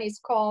 That one is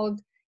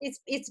called,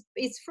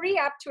 it's free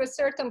up to a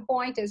certain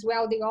point as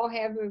well. They all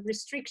have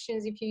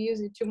restrictions. If you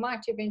use it too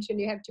much,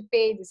 eventually you have to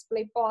pay this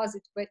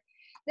PlayPosit. But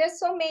there's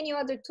so many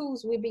other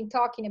tools we've been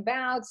talking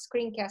about.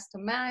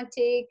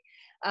 Screencast-O-Matic,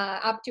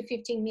 up to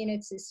 15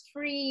 minutes is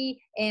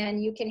free,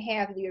 and you can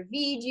have your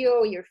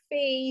video, your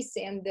face,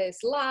 and the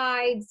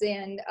slides,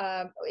 and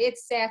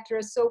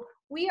etc. So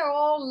we are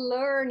all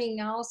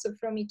learning also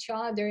from each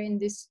other in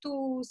these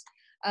tools,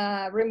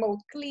 remote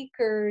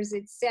clickers,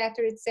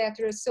 etc.,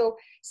 etc. So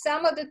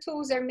some of the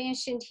tools are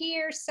mentioned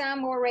here.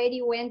 Some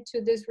already went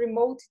to this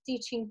remote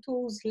teaching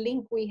tools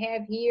link we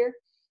have here,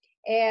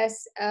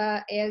 as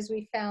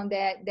we found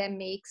that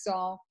makes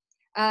all.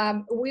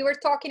 We were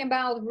talking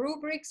about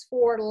rubrics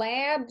for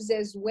labs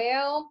as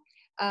well.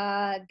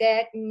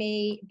 That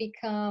may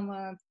become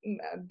a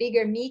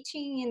bigger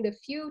meeting in the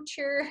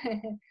future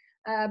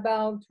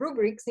about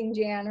rubrics in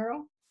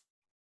general.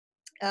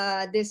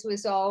 This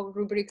was all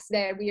rubrics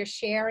that we are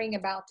sharing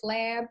about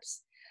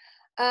labs.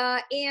 Yeah,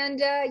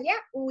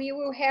 we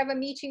will have a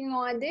meeting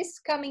on this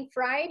coming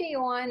Friday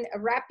on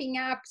wrapping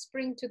up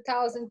spring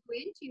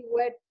 2020,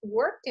 what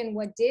worked and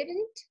what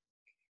didn't.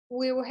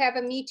 We will have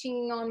a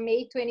meeting on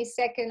May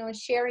 22nd on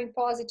sharing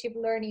positive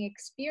learning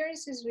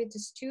experiences with the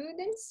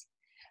students.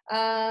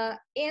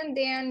 And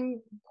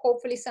then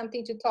hopefully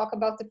something to talk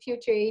about the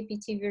future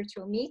AAPT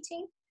virtual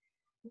meeting.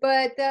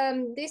 But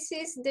this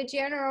is the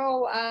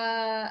general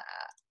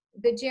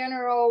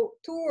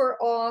tour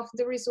of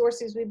the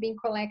resources we've been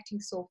collecting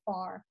so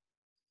far.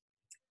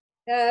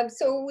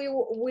 So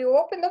we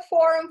open the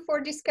forum for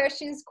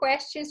discussions,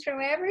 questions from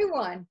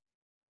everyone.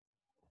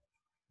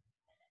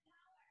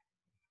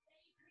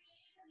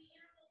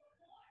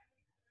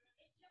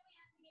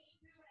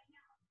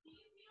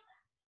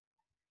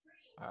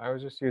 I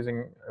was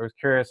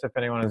curious if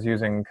anyone is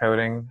using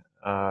coding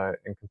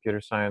in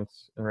computer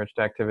science enriched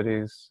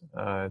activities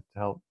to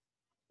help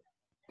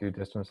do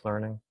distance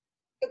learning.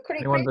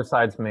 Anyone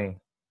besides me?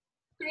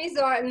 Kris,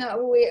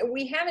 no,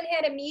 we haven't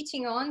had a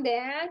meeting on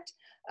that,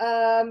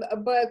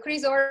 but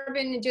Kris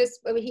Orban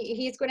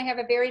he's going to have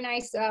a very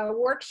nice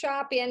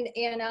workshop,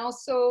 and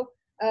also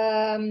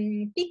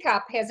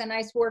PCAP has a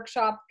nice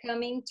workshop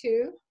coming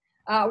too.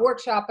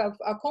 Workshop of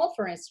a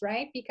conference,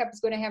 right? PCAP is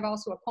going to have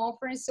also a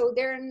conference. So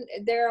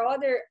there are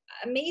other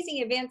amazing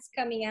events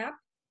coming up.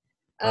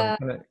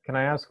 Can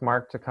I ask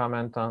Mark to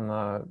comment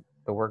on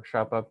the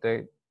workshop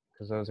update?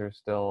 Because those are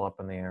still up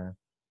in the air.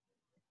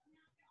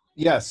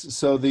 Yes,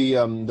 so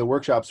the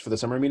workshops for the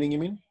summer meeting, you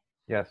mean?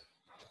 Yes.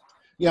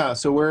 Yeah,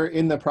 so we're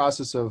in the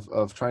process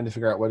of trying to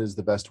figure out what is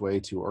the best way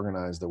to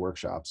organize the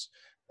workshops.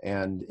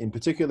 And in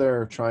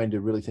particular, trying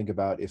to really think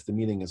about if the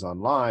meeting is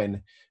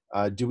online,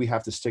 do we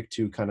have to stick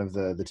to kind of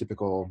the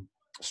typical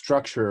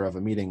structure of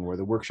a meeting where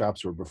the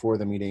workshops were before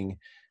the meeting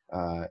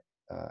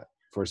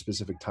for a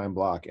specific time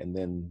block, and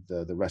then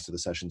the rest of the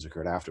sessions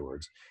occurred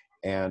afterwards.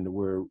 And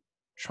we're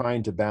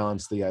trying to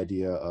balance the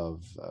idea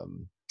of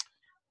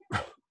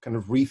kind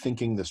of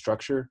rethinking the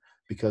structure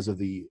because of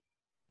the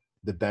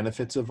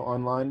benefits of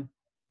online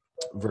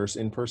versus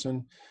in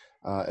person,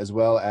 as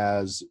well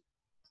as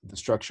the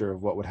structure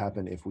of what would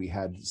happen if we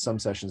had some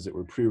sessions that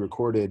were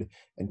pre-recorded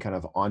and kind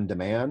of on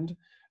demand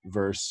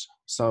versus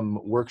some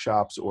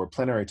workshops or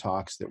plenary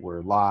talks that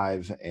were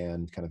live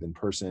and kind of in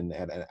person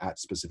at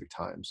specific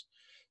times.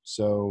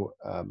 So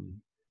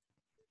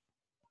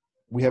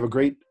we have a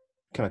great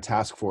kind of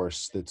task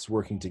force that's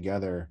working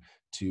together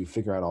to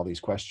figure out all these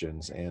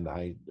questions, and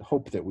I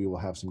hope that we will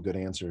have some good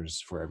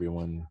answers for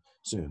everyone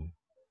soon.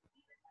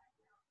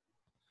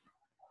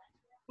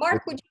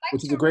 Mark, would you like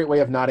Which is a great way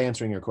of not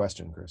answering your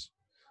question, Kris.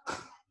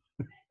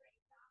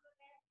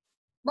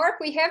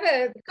 Mark, we have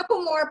a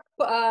couple more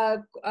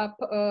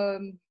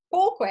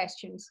poll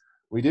questions.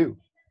 We do.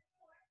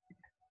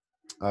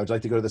 Would you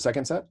like to go to the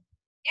second set?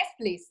 Yes,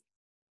 please.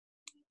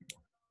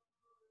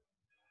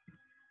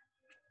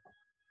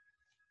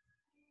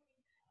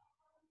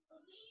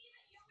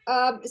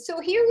 So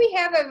here we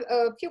have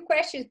a few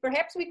questions.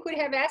 Perhaps we could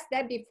have asked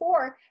that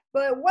before,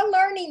 but what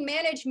learning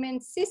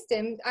management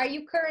system are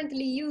you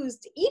currently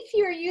used, if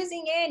you're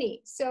using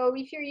any? So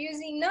if you're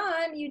using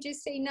none, you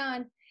just say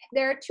none.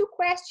 There are two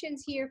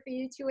questions here for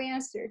you to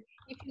answer.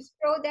 If you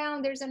scroll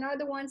down, there's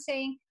another one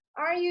saying,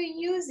 are you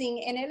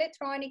using an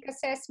electronic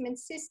assessment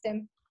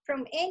system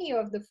from any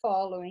of the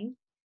following?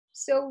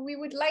 So we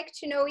would like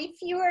to know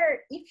if you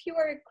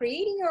are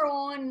creating your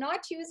own,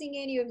 not using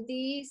any of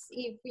these,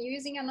 if you're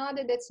using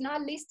another that's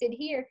not listed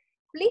here,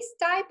 please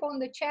type on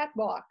the chat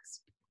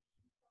box.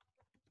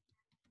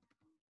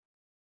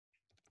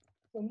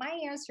 So my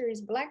answer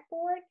is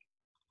Blackboard,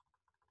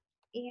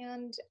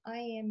 and I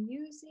am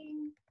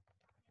using,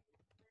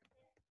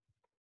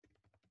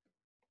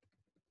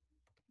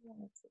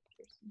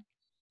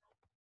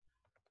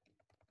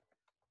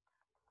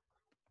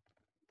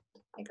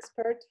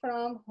 Expert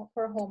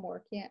for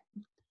homework, yeah.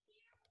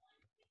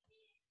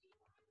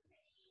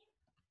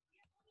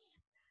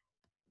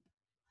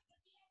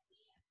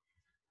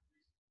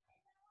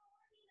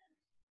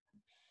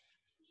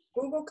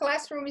 Google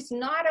Classroom is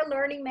not a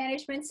learning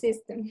management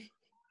system.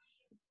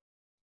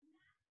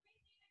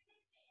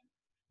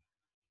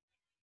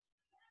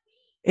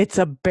 It's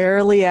a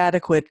barely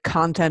adequate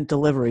content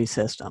delivery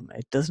system.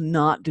 It does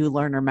not do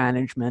learner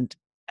management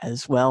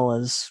as well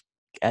as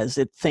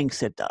it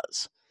thinks it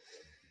does.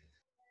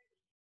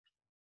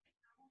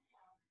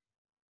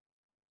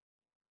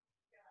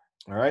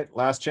 All right,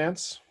 last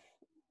chance.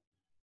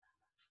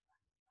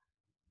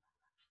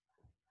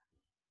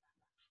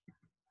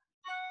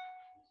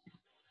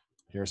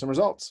 Here are some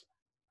results.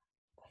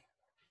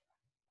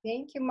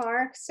 Thank you,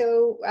 Mark.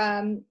 So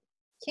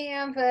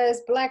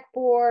Canvas,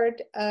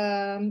 Blackboard,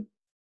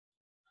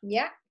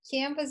 yeah,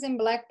 Canvas and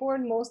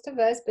Blackboard, most of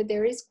us, but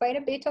there is quite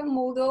a bit of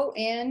Moodle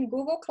and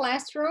Google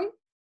Classroom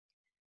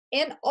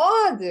and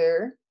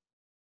other.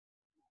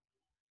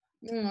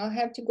 I'll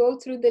have to go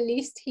through the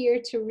list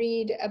here to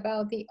read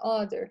about the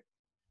other.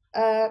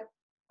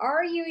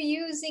 Are you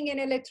using an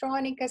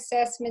electronic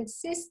assessment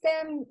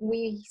system?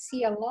 We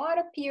see a lot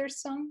of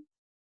Pearson.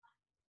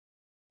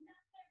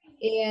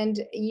 And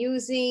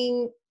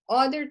using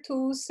other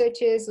tools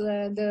such as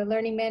the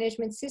learning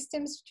management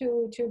systems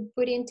to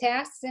put in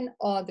tasks and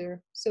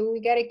other. So we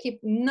got to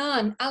keep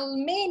none.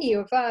 Many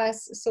of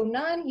us, so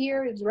none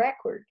here is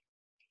record.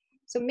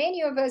 So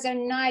many of us are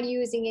not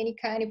using any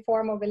kind of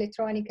form of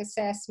electronic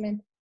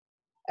assessment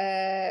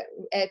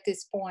at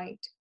this point.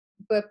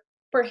 But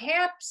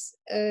perhaps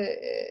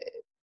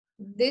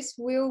this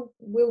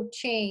will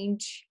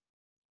change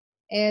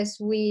as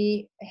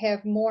we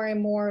have more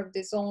and more of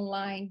these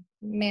online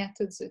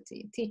methods of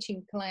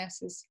teaching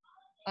classes.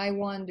 I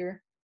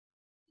wonder.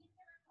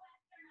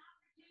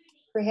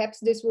 Perhaps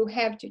this will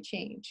have to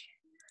change.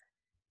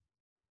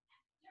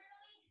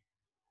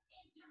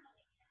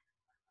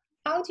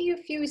 How do you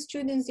feel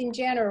students in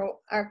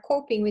general are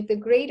coping with the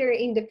greater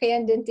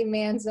independent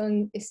demands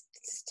on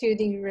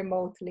studying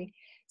remotely?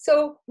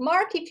 So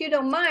Mark, if you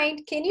don't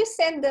mind, can you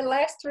send the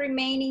last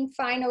remaining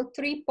final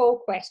 3 poll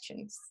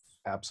questions?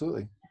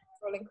 Absolutely.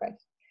 Rolling question.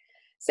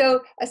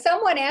 So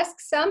someone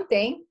asked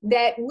something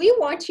that we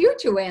want you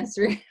to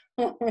answer,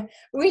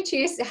 which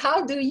is,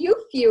 how do you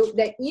feel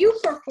that you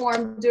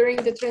performed during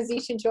the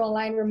transition to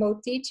online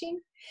remote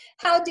teaching?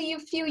 How do you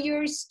feel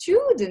your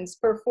students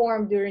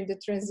perform during the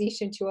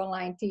transition to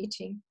online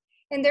teaching?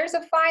 And there's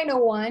a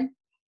final one.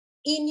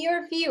 In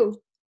your view,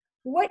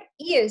 what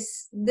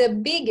is the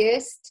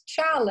biggest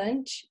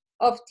challenge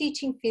of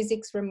teaching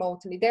physics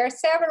remotely? There are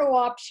several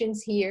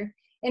options here,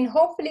 and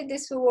hopefully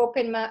this will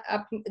open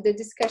up the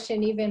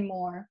discussion even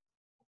more.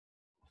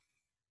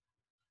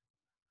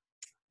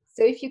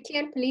 So if you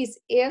can please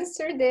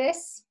answer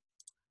this.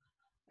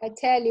 I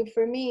tell you,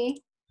 for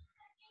me,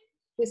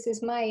 this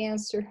is my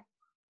answer.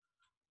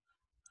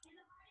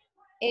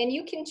 And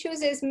you can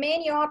choose as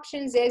many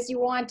options as you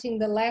want in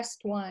the last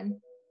one.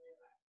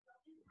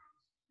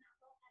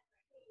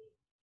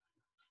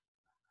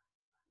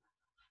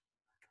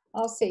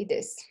 I'll say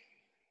this.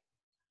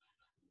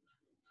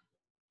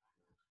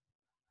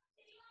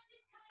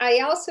 I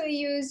also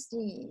used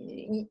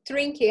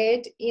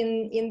Trinket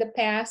in the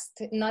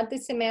past, not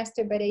this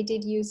semester, but I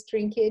did use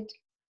Trinket.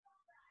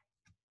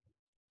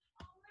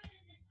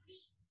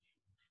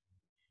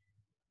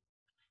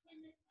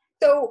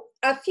 So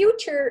a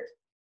future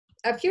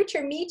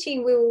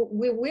meeting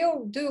we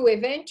will do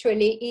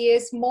eventually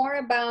is more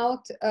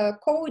about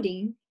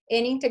coding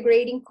and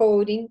integrating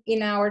coding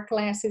in our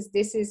classes.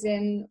 This is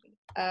in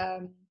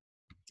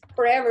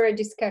forever a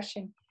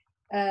discussion.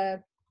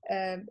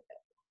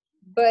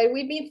 But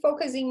we've been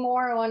focusing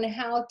more on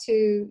how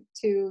to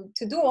do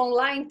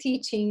online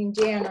teaching in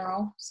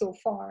general so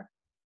far.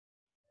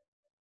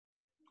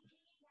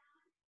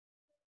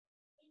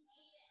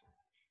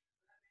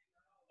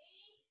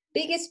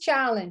 Biggest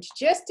challenge,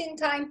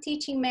 just-in-time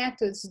teaching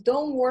methods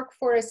don't work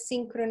for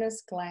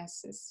asynchronous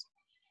classes.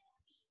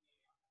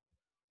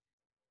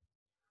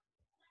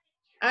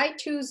 I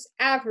choose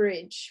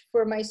average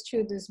for my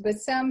students, but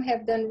some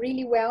have done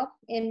really well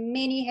and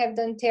many have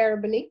done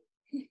terribly.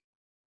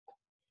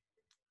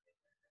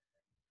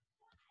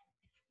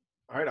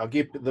 All right, I'll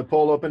keep the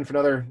poll open for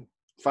another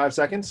 5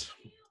 seconds.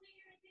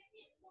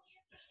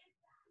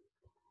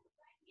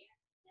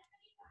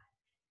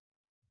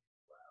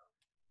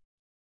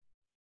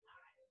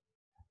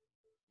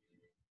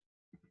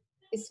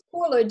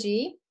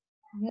 Schoology,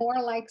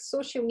 more like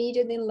social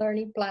media than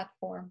learning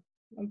platform.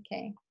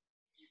 Okay.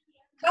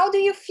 How do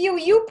you feel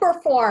you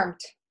performed?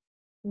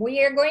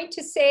 We are going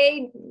to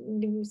say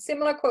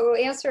similar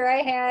answer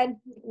I had.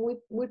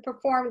 We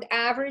performed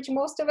average,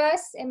 most of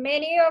us, and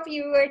many of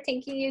you are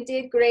thinking you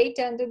did great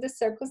under the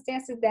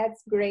circumstances.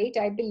 That's great,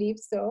 I believe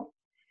so.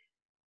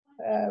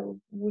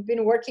 We've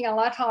been working a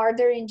lot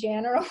harder in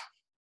general.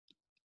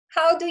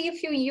 How do you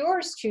feel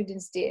your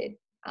students did?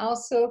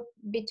 Also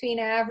between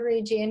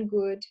average and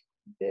good.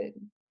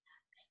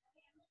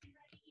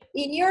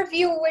 In your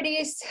view, what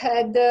is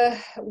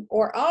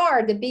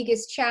are the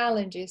biggest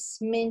challenges?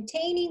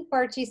 Maintaining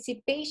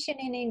participation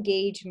and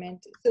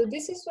engagement. So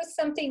this was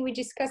something we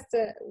discussed.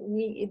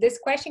 This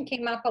question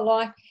came up a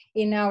lot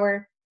in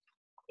our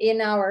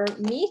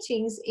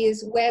meetings,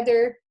 is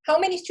whether how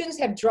many students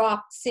have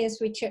dropped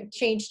since we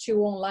changed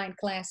to online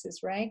classes,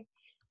 right?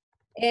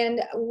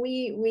 And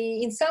we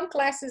in some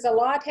classes a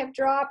lot have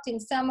dropped. In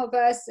some of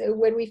us,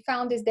 what we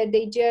found is that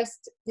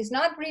it's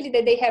not really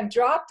that they have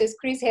dropped, as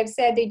Kris have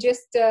said, they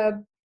just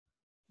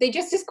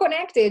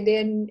disconnected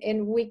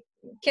and we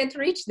can't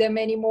reach them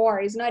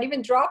anymore. It's not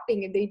even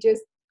dropping, they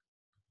just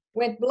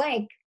went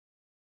blank.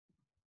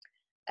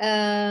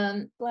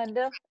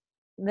 Glenda,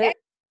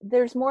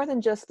 there's more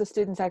than just the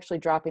students actually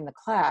dropping the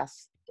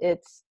class.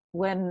 It's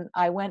when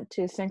I went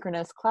to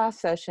synchronous class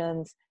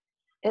sessions,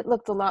 it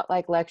looked a lot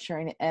like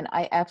lecturing, and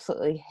I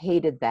absolutely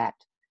hated that.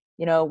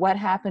 You know, what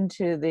happened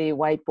to the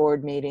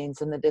whiteboard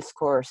meetings and the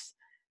discourse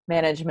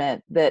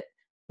management that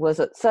was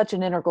such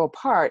an integral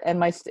part?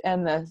 And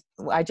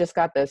I just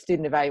got the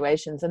student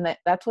evaluations, and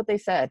that's what they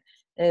said,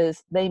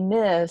 is they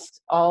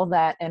missed all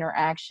that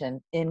interaction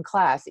in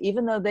class,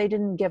 even though they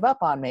didn't give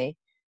up on me,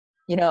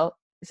 you know.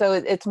 So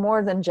it's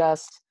more than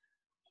just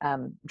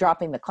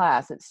dropping the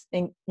class. It's,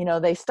 you know,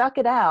 they stuck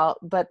it out,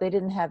 but they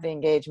didn't have the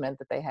engagement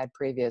that they had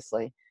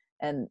previously.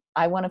 And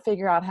I want to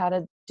figure out how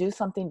to do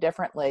something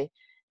differently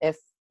if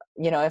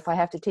I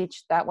have to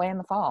teach that way in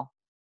the fall,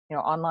 you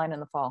know, online in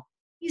the fall.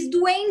 Is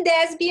Dwayne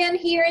Desbian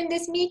here in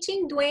this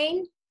meeting?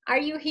 Dwayne, are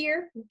you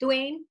here?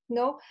 Dwayne?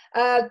 No?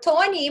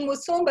 Tony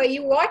Mussumba,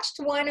 you watched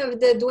one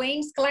of the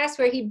Dwayne's class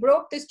where he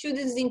broke the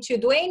students into,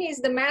 Dwayne is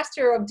the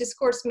master of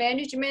discourse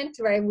management,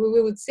 right? We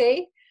would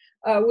say.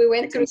 We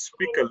went I can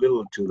speak a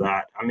little to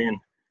that. I mean,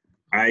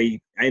 I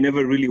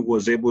never really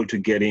was able to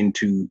get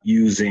into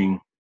using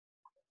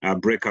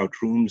breakout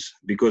rooms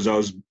because I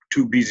was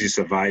too busy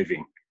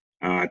surviving,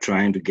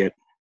 trying to get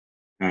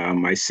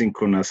my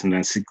synchronous and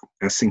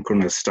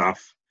asynchronous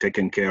stuff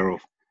taken care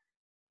of.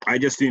 I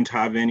just didn't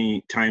have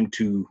any time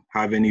to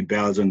have any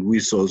bells and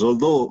whistles,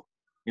 although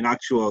in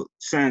actual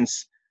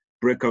sense,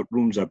 breakout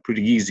rooms are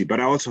pretty easy. But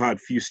I also had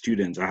few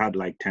students. I had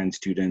like 10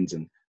 students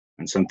and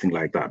something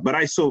like that. But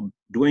I saw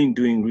Dwayne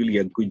doing really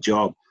a good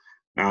job.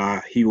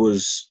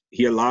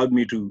 He allowed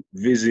me to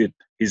visit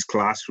his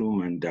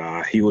classroom,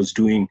 and he was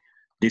doing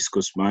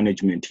discourse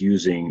management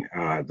using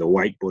the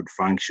whiteboard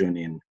function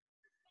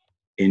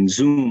in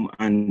Zoom,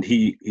 and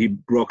he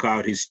broke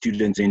out his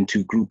students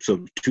into groups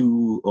of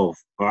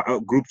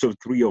groups of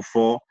 3 or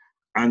 4,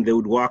 and they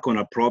would work on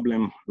a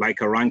problem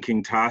like a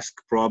ranking task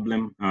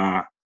problem.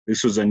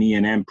 This was an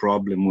E&M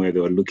problem where they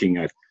were looking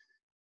at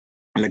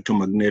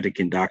electromagnetic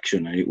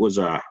induction, and it was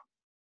a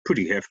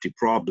pretty hefty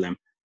problem,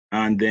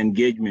 and the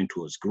engagement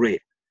was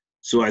great.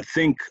 So I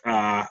think,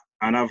 and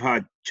I've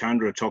had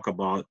Chandra talk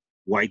about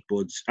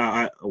whiteboards,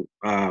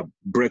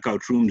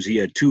 breakout rooms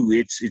here too.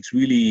 It's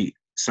really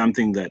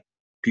something that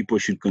people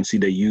should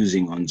consider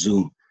using on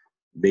Zoom.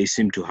 They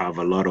seem to have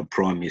a lot of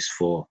promise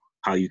for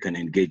how you can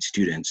engage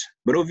students.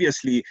 But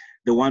obviously,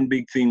 the one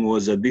big thing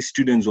was that these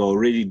students were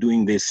already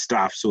doing this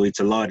stuff, so it's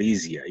a lot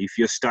easier. If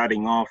you're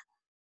starting off,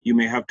 you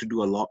may have to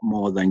do a lot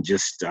more than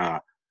just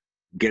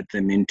get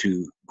them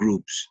into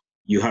groups.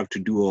 You have to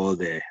do all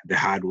the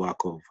hard work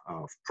of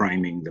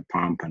priming the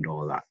pump and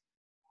all that.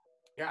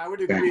 Yeah, I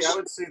would agree. Thanks. I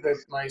would say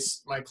that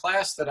my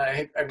class that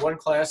I had one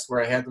class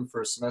where I had them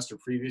for a semester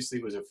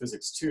previously was a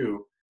Physics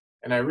 2,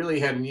 and I really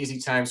had an easy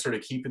time sort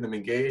of keeping them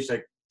engaged.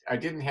 I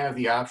didn't have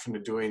the option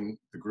of doing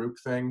the group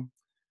thing,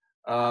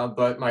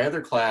 but my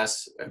other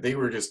class, they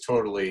were just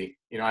totally,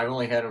 I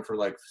only had them for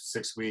like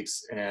 6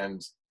 weeks,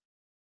 and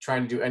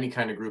trying to do any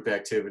kind of group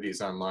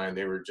activities online,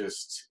 they were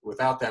just,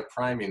 without that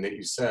priming that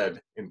you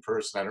said in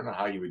person, I don't know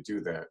how you would do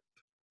that.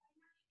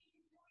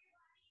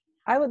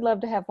 I would love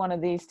to have one of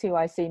these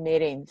 2IC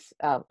meetings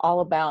all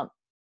about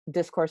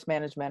discourse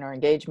management or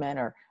engagement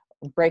or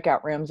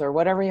breakout rooms or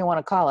whatever you want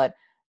to call it.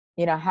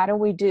 How do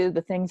we do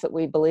the things that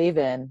we believe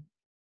in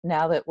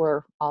now that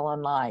we're all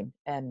online?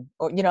 And,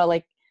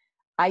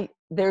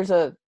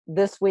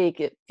 this week,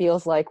 it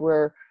feels like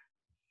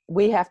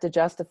we have to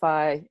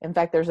justify, in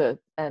fact, there's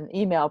an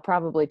email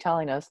probably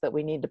telling us that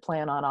we need to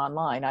plan on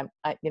online.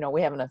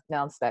 We haven't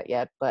announced that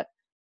yet, but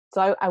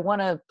so I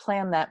want to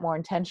plan that more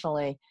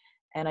intentionally.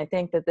 And I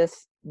think that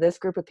this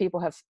group of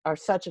people are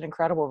such an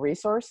incredible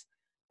resource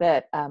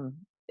that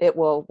it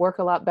will work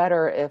a lot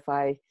better if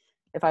I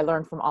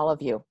learn from all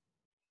of you.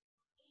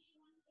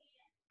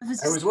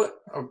 Go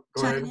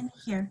ahead. In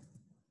here,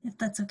 if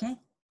that's okay.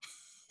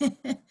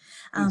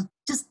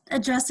 Just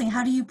addressing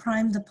how do you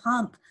prime the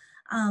pump,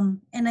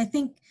 and I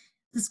think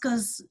this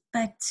goes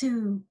back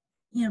to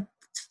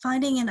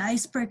finding an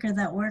icebreaker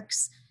that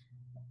works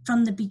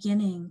from the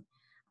beginning.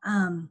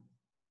 One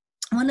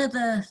of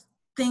the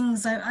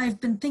things I've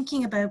been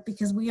thinking about,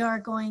 because we are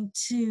going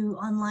to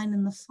online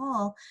in the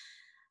fall,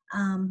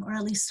 or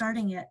at least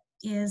starting it,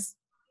 is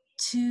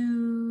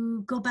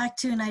to go back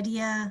to an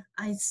idea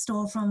I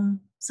stole from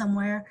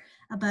somewhere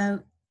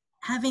about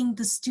having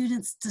the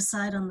students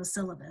decide on the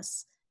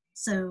syllabus.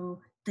 So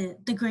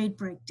the grade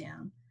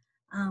breakdown.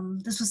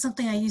 This was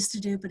something I used to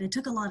do, but it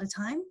took a lot of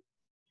time.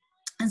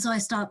 And so I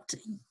stopped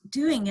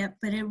doing it,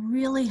 but it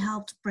really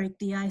helped break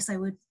the ice. I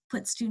would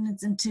put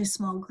students into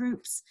small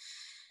groups.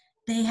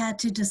 They had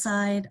to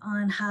decide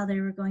on how they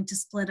were going to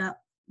split up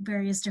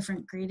various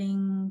different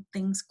grading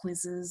things,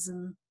 quizzes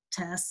and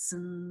tests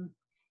and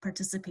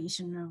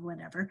participation or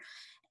whatever.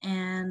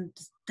 And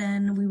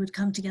then we would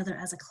come together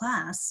as a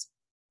class.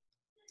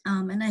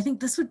 And I think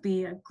this would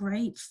be a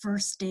great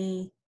first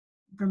day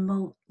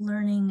remote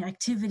learning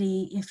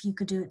activity if you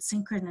could do it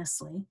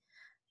synchronously,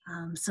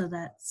 so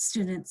that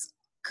students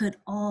could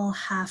all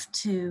have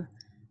to,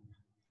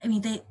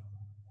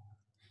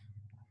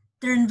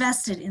 they're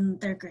invested in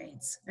their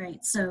grades,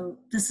 right? So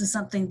this is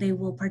something they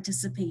will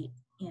participate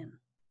in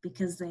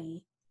because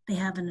they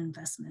have an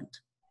investment.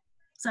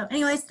 So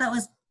anyways, that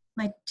was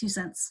my 2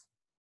 cents.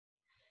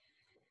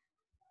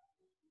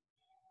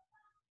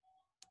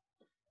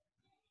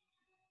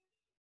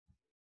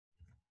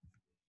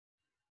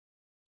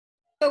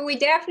 So we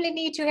definitely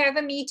need to have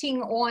a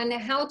meeting on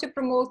how to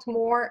promote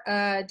more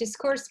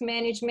discourse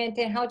management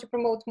and how to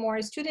promote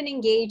more student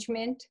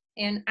engagement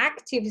and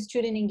active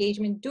student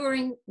engagement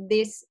during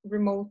these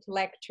remote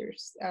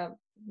lectures,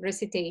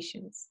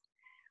 recitations.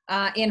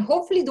 And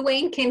hopefully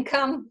Dwayne can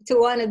come to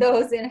one of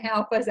those and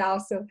help us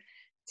also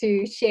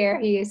to share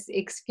his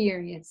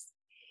experience.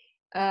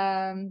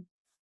 I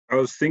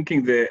was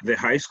thinking the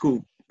high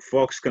school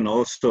folks can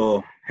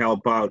also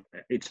help out.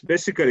 It's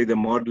basically the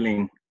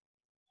modeling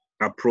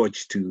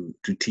approach to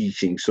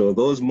teaching. So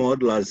those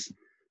modelers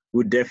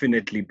would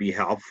definitely be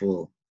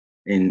helpful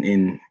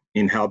in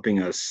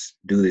helping us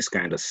do this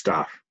kind of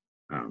stuff.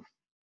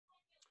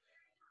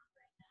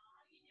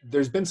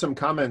 There's been some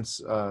comments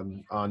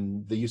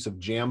on the use of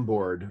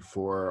Jamboard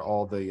for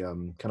all the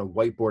kind of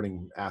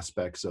whiteboarding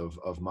aspects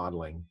of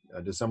modeling.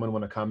 Does someone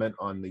want to comment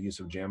on the use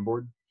of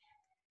Jamboard?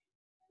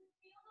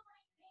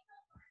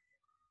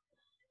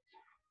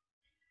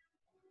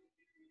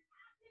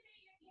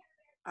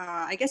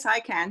 I guess I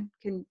can.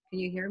 Can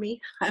you hear me?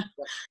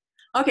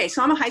 Okay,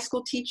 so I'm a high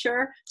school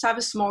teacher. So I have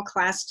a small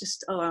class,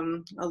 just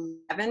 11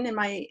 in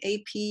my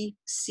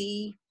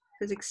APC,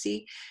 Physics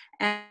C.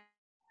 And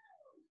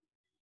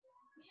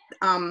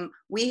I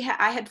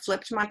had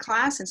flipped my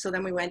class, and so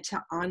then we went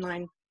to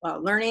online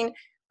learning.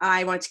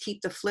 I wanted to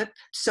keep the flip.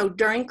 So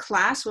during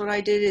class, what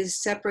I did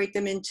is separate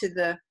them into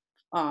the,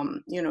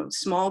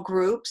 small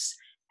groups.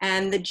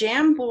 And the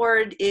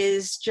Jamboard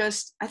is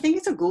just, I think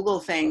it's a Google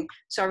thing,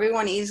 so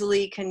everyone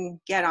easily can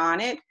get on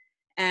it.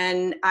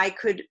 And I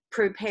could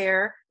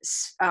prepare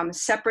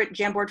separate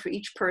Jamboard for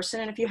each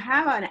person. And if you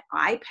have an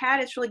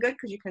iPad, it's really good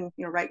because you can,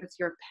 you know, write with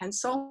your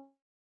pencil.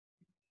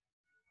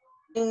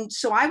 And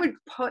so I would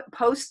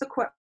post the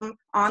question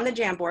on the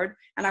Jamboard,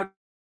 and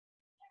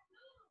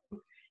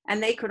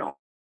they could all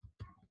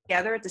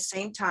together at the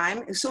same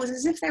time. So it's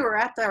as if they were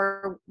at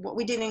what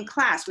we did in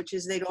class, which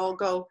is they'd all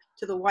go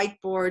to the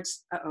whiteboards.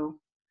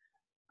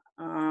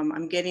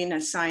 I'm getting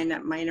a sign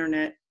that my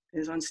internet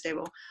is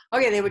unstable.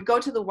 Okay, they would go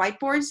to the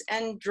whiteboards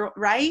and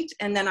write,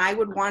 and then I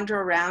would wander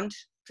around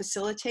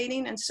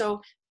facilitating. And so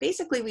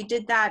basically we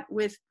did that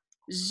with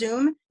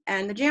Zoom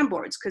and the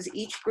Jamboards, because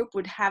each group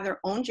would have their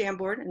own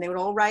Jamboard and they would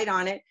all write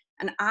on it.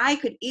 And I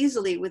could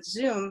easily, with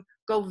Zoom,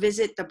 go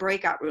visit the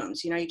breakout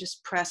rooms. You know, you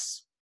just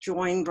press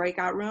join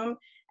breakout room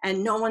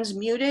and no one's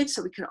muted,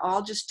 so we could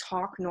all just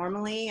talk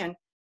normally. And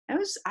I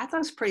thought it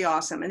was pretty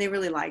awesome, and they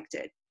really liked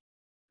it.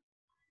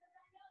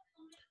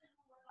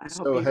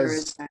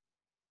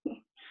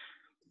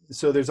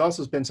 So there's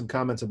also been some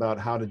comments about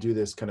how to do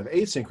this kind of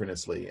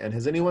asynchronously. And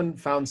has anyone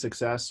found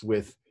success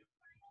with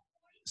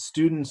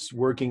students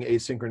working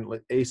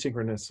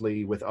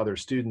asynchronously with other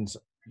students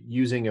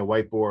using a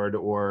whiteboard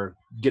or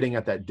getting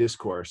at that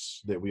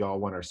discourse that we all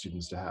want our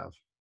students to have?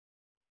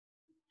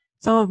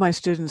 Some of my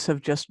students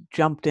have just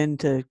jumped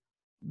into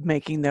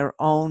making their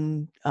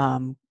own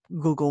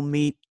Google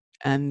Meet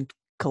and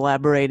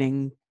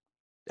collaborating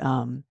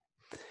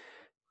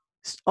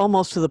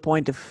almost to the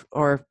point of,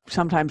 or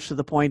sometimes to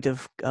the point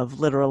of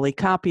literally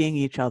copying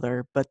each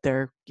other, but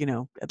they're, you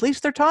know, at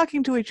least they're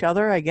talking to each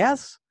other, I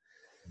guess.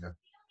 Yeah.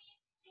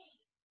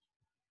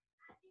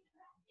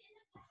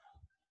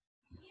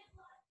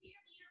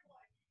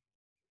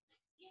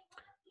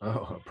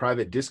 Oh, a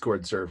private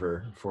Discord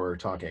server for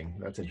talking.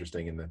 That's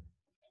interesting in the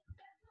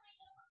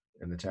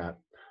chat.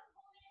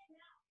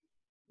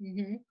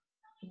 Mm-hmm.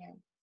 Yeah.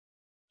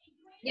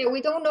 Yeah,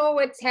 we don't know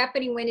what's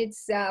happening when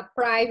it's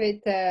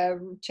private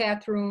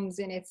chat rooms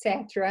and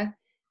etc.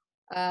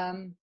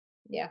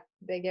 Yeah,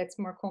 that gets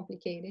more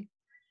complicated.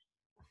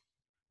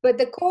 But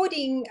the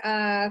coding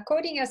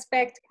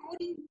aspect,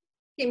 coding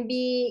can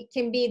be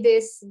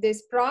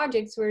this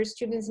projects where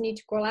students need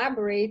to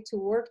collaborate to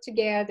work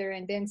together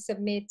and then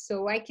submit.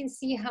 So I can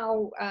see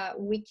how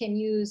we can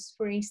use,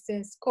 for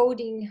instance,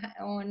 coding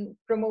on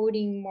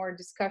promoting more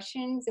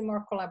discussions and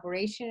more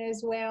collaboration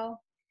as well.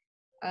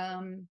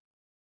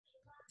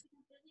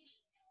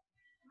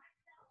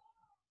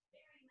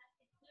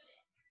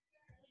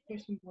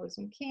 Here's some more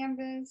on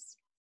Canvas.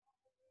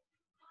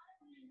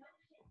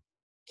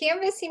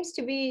 Canvas seems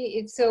to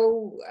be,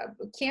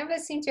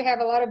 Canvas seems to have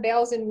a lot of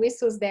bells and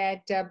whistles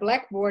that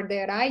Blackboard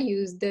that I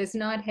use does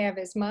not have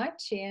as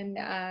much. And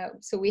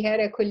so we had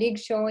a colleague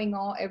showing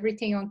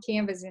everything on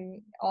Canvas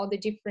and all the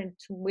different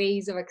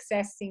ways of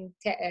accessing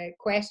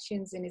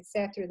questions and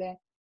etc. that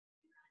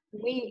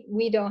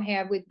we don't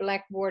have with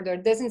Blackboard, or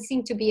doesn't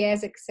seem to be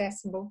as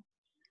accessible.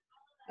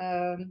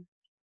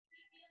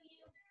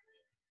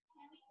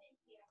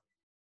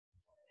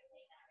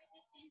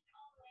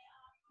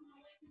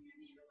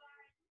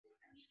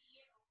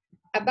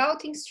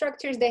 About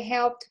instructors that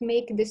helped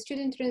make the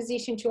student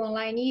transition to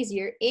online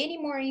easier, any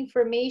more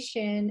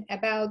information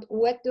about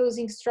what those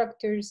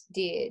instructors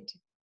did?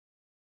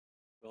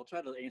 Well, I'll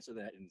try to answer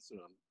that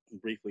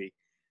briefly.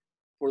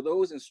 For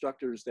those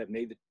instructors that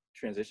made the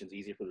transitions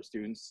easier for their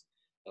students,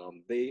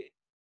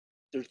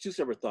 there's two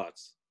separate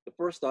thoughts. The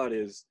first thought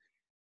is,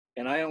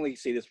 and I only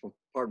say this from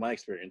part of my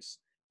experience,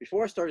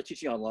 before I started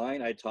teaching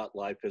online, I taught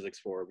live physics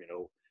for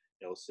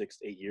 6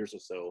 to 8 years or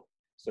so.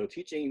 So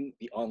teaching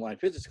the online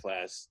physics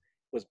class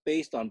was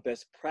based on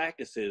best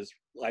practices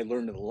I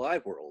learned in the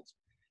live world.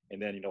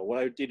 And then, what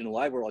I did in the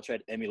live world, I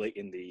tried to emulate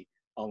in the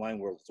online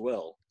world as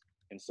well.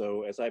 And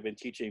so as I've been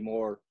teaching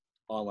more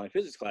online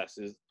physics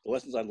classes, the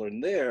lessons I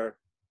learned there,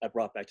 I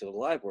brought back to the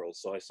live world.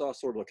 So I saw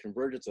sort of a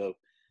convergence of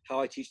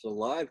how I teach the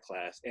live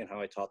class and how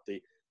I taught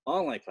the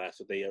online class.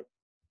 So they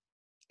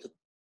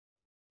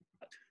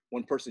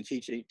one person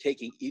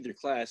taking either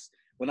class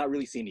will not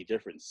really see any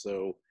difference.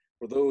 So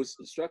for those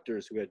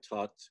instructors who had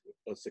taught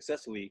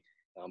successfully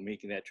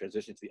making that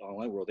transition to the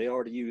online world, they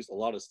already used a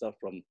lot of stuff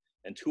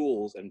and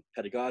tools and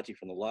pedagogy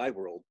from the live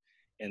world,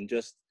 and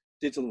just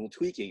did some little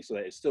tweaking so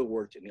that it still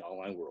worked in the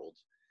online world.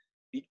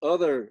 The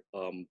other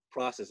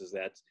process is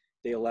that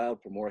they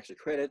allowed for more extra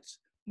credits,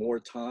 more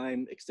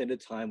time, extended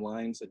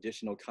timelines,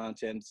 additional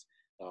content,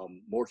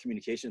 more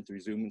communication through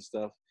Zoom and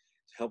stuff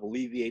to help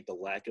alleviate the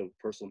lack of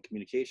personal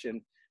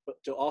communication, but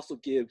to also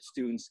give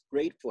students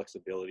great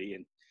flexibility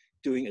in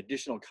doing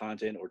additional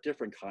content or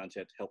different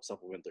content to help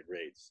supplement their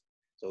grades.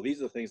 So these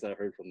are the things that I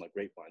heard from the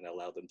grapevine that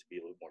allowed them to be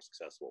a little more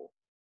successful.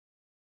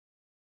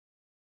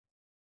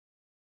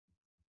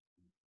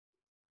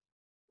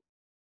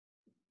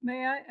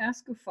 May I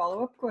ask a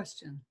follow-up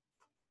question?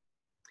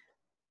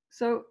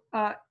 So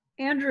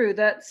Andrew,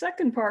 that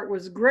second part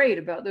was great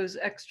about those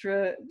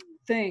extra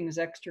things,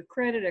 extra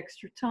credit,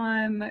 extra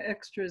time,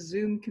 extra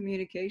Zoom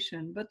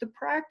communication. But the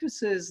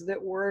practices that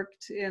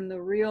worked in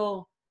the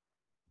real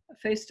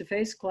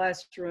face-to-face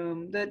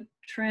classroom that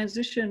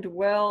transitioned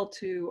well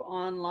to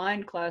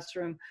online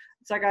classroom,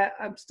 it's like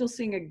I'm still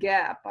seeing a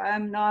gap.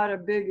 I'm not a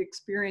big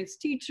experienced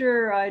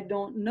teacher. I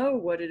don't know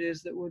what it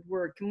is that would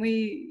work. Can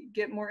we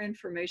get more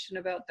information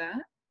about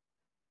that?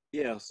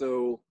 Yeah,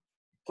 so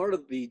part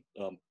of the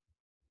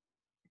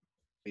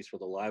piece for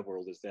the live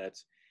world is that,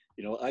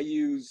 you know, I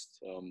used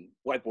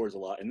whiteboards a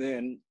lot and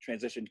then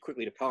transitioned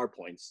quickly to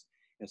PowerPoints.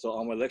 And so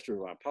all my lectures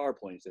are on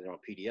PowerPoints and they're on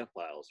PDF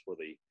files for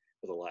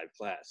the live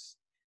class.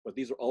 But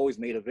these are always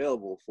made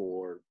available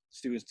for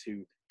students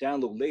to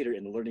download later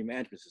in the learning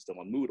management system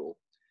on Moodle.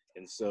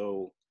 And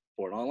so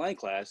for an online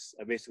class,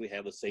 I basically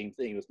have the same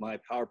thing with my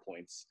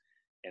PowerPoints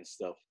and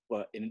stuff.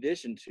 But in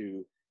addition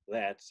to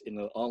that, in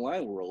the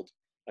online world,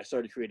 I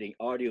started creating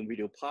audio and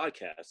video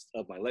podcasts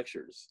of my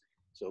lectures.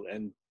 So,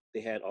 and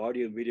they had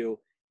audio and video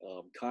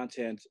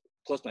content,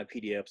 plus my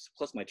PDFs,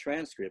 plus my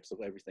transcripts of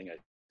everything I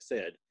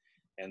said.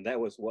 And that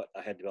was what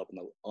I had developed in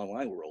the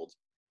online world,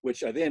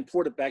 which I then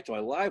ported back to my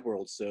live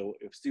world. So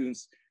if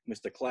students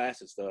missed a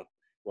class and stuff,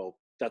 well,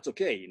 that's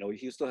okay. You know,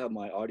 you still have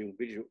my audio and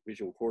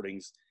visual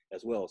recordings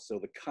as well. So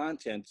the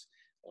content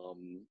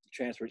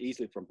transferred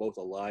easily from both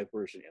a live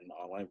version and the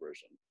online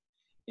version.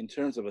 In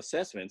terms of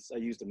assessments, I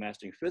used the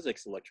Mastering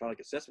Physics electronic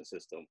assessment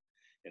system.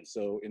 And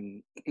so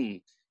in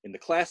the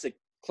classic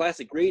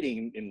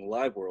grading in the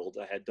live world,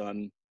 I had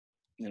done,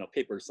 you know,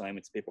 paper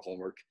assignments, paper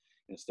homework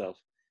and stuff.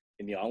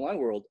 In the online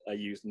world, I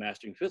used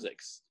Mastering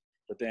Physics.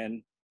 But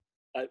then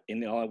in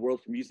the online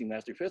world, from using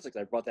Mastering Physics,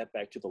 I brought that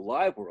back to the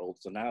live world.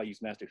 So now I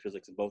use Mastering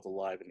Physics in both the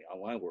live and the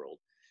online world.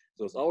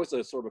 So it's always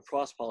a sort of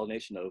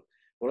cross-pollination of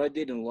what I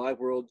did in the live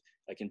world,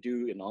 I can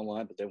do in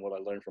online, but then what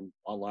I learned from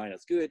online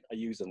that's good, I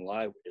use in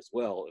live as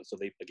well. And so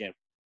they, again,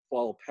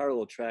 follow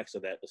parallel tracks so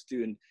that a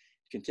student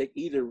can take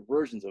either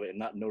versions of it and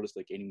not notice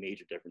like any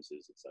major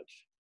differences and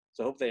such.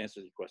 So I hope that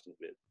answers your question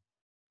a bit.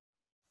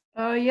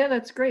 Yeah,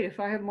 that's great. If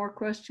I have more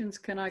questions,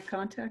 can I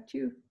contact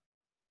you?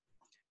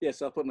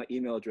 Yes, I'll put my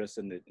email address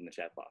in the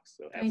chat box.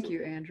 So thank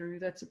you, Andrew.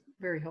 That's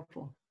very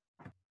helpful.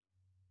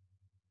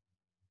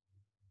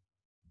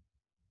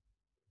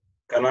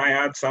 Can I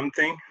add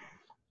something?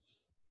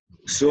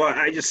 So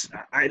I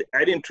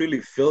didn't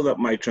really feel that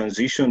my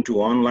transition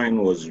to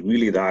online was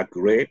really that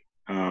great.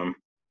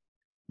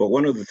 But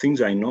one of the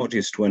things I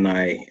noticed when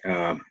I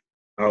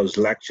was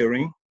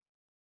lecturing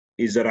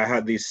is that I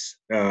had these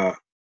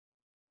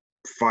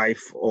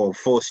 5 or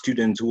 4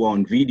 students who were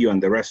on video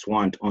and the rest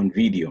weren't on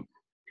video.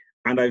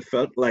 And I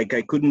felt like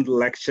I couldn't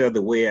lecture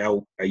the way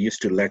I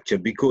used to lecture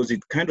because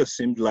it kind of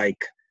seemed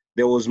like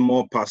there was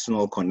more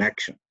personal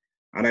connection.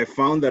 And I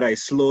found that I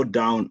slowed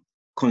down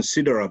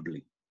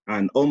considerably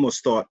and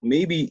almost thought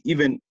maybe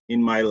even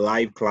in my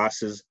live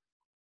classes,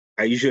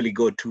 I usually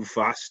go too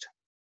fast.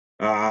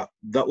 That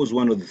was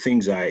one of the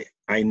things I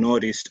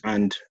noticed,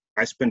 and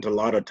I spent a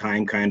lot of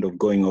time kind of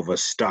going over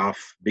stuff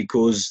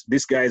because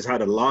these guys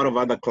had a lot of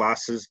other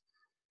classes.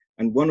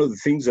 And one of the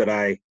things that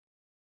I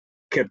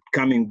kept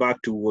coming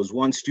back to was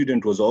one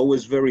student was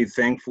always very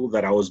thankful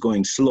that I was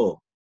going slow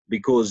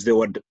because they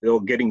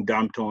were getting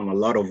dumped on a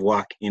lot of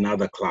work in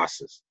other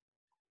classes.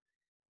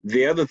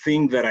 The other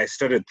thing that I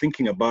started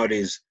thinking about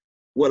is,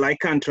 well, I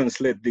can't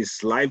translate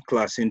this live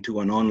class into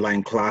an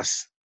online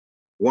class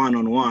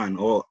one-on-one,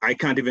 or I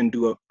can't even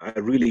do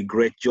a really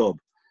great job.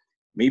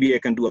 Maybe I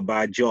can do a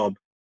bad job,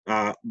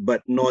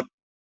 but not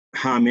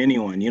harm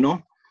anyone, you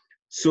know?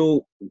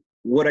 So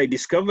what I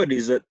discovered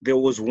is that there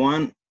was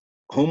one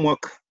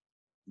homework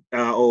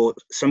or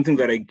something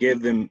that I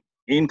gave them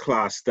in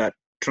class that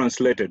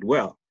translated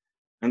well,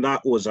 and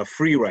that was a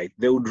free write.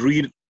 They would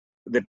read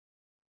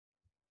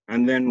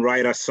and then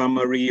write a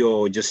summary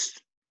or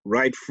just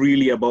write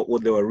freely about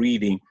what they were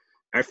reading.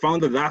 I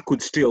found that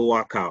could still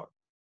work out.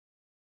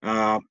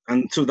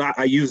 And so that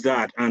I used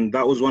that, and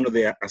that was one of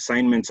the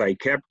assignments I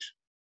kept.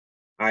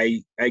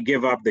 I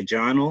gave up the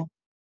journal,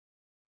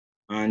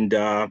 and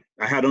I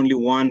had only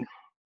one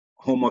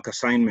homework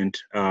assignment,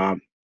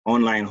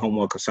 online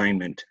homework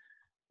assignment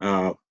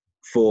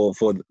for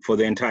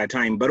the entire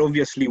time. But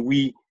obviously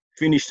we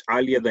finished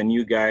earlier than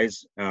you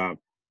guys.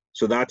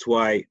 So that's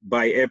why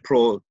by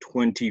April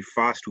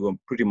 21st, we were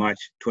pretty much,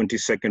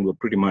 22nd, we're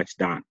pretty much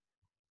done.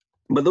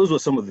 But those were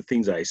some of the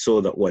things I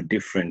saw that were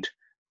different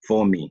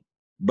for me.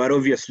 But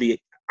obviously,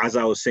 as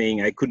I was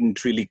saying, I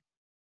couldn't really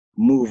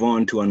move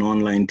on to an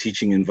online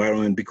teaching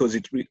environment because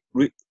it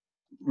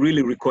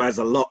really requires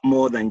a lot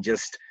more than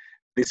just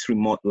this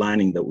remote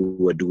learning that we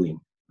were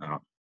doing.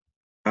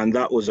 And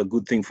that was a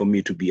good thing for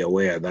me to be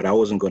aware that I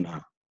wasn't going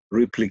to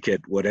replicate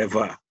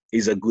whatever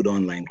is a good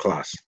online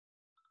class.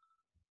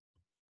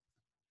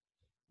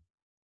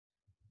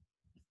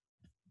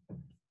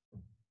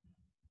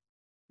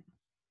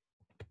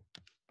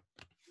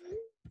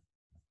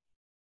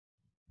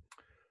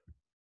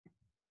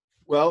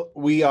 Well,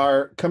 we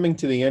are coming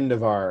to the end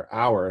of our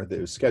hour that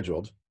was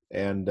scheduled,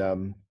 and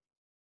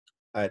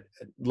I'd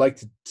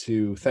like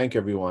to thank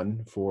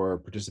everyone for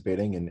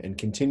participating and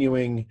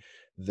continuing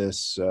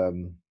this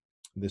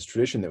this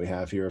tradition that we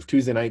have here of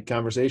Tuesday night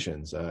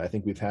conversations. I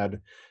think we've had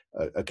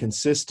a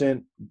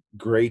consistent,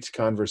 great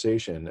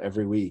conversation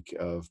every week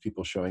of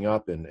people showing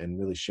up and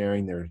really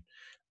sharing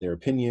their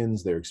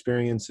opinions, their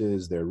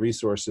experiences, their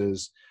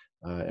resources.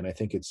 And I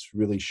think it's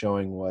really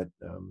showing what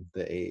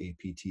the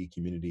AAPT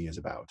community is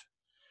about.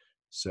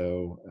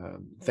 So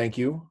thank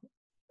you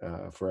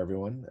for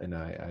everyone, and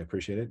I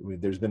appreciate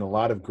it. There's been a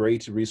lot of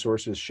great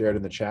resources shared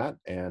in the chat,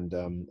 and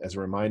as a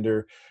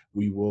reminder,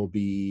 we will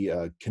be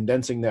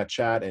condensing that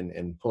chat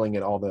and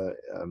pulling all the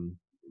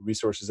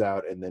resources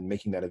out and then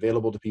making that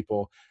available to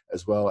people,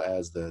 as well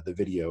as the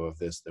video of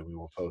this that we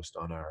will post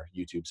on our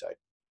YouTube site.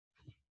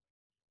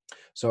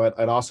 So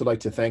I'd also like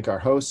to thank our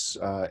hosts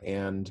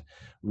and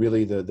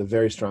really the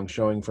very strong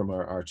showing from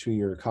our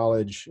two-year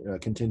college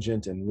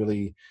contingent, and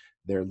really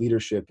their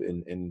leadership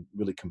in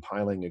really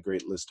compiling a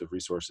great list of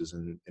resources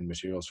and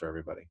materials for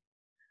everybody.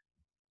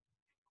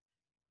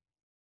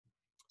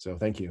 So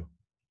thank you.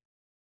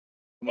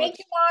 Thank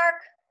you,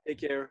 Mark. Take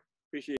care. Appreciate it.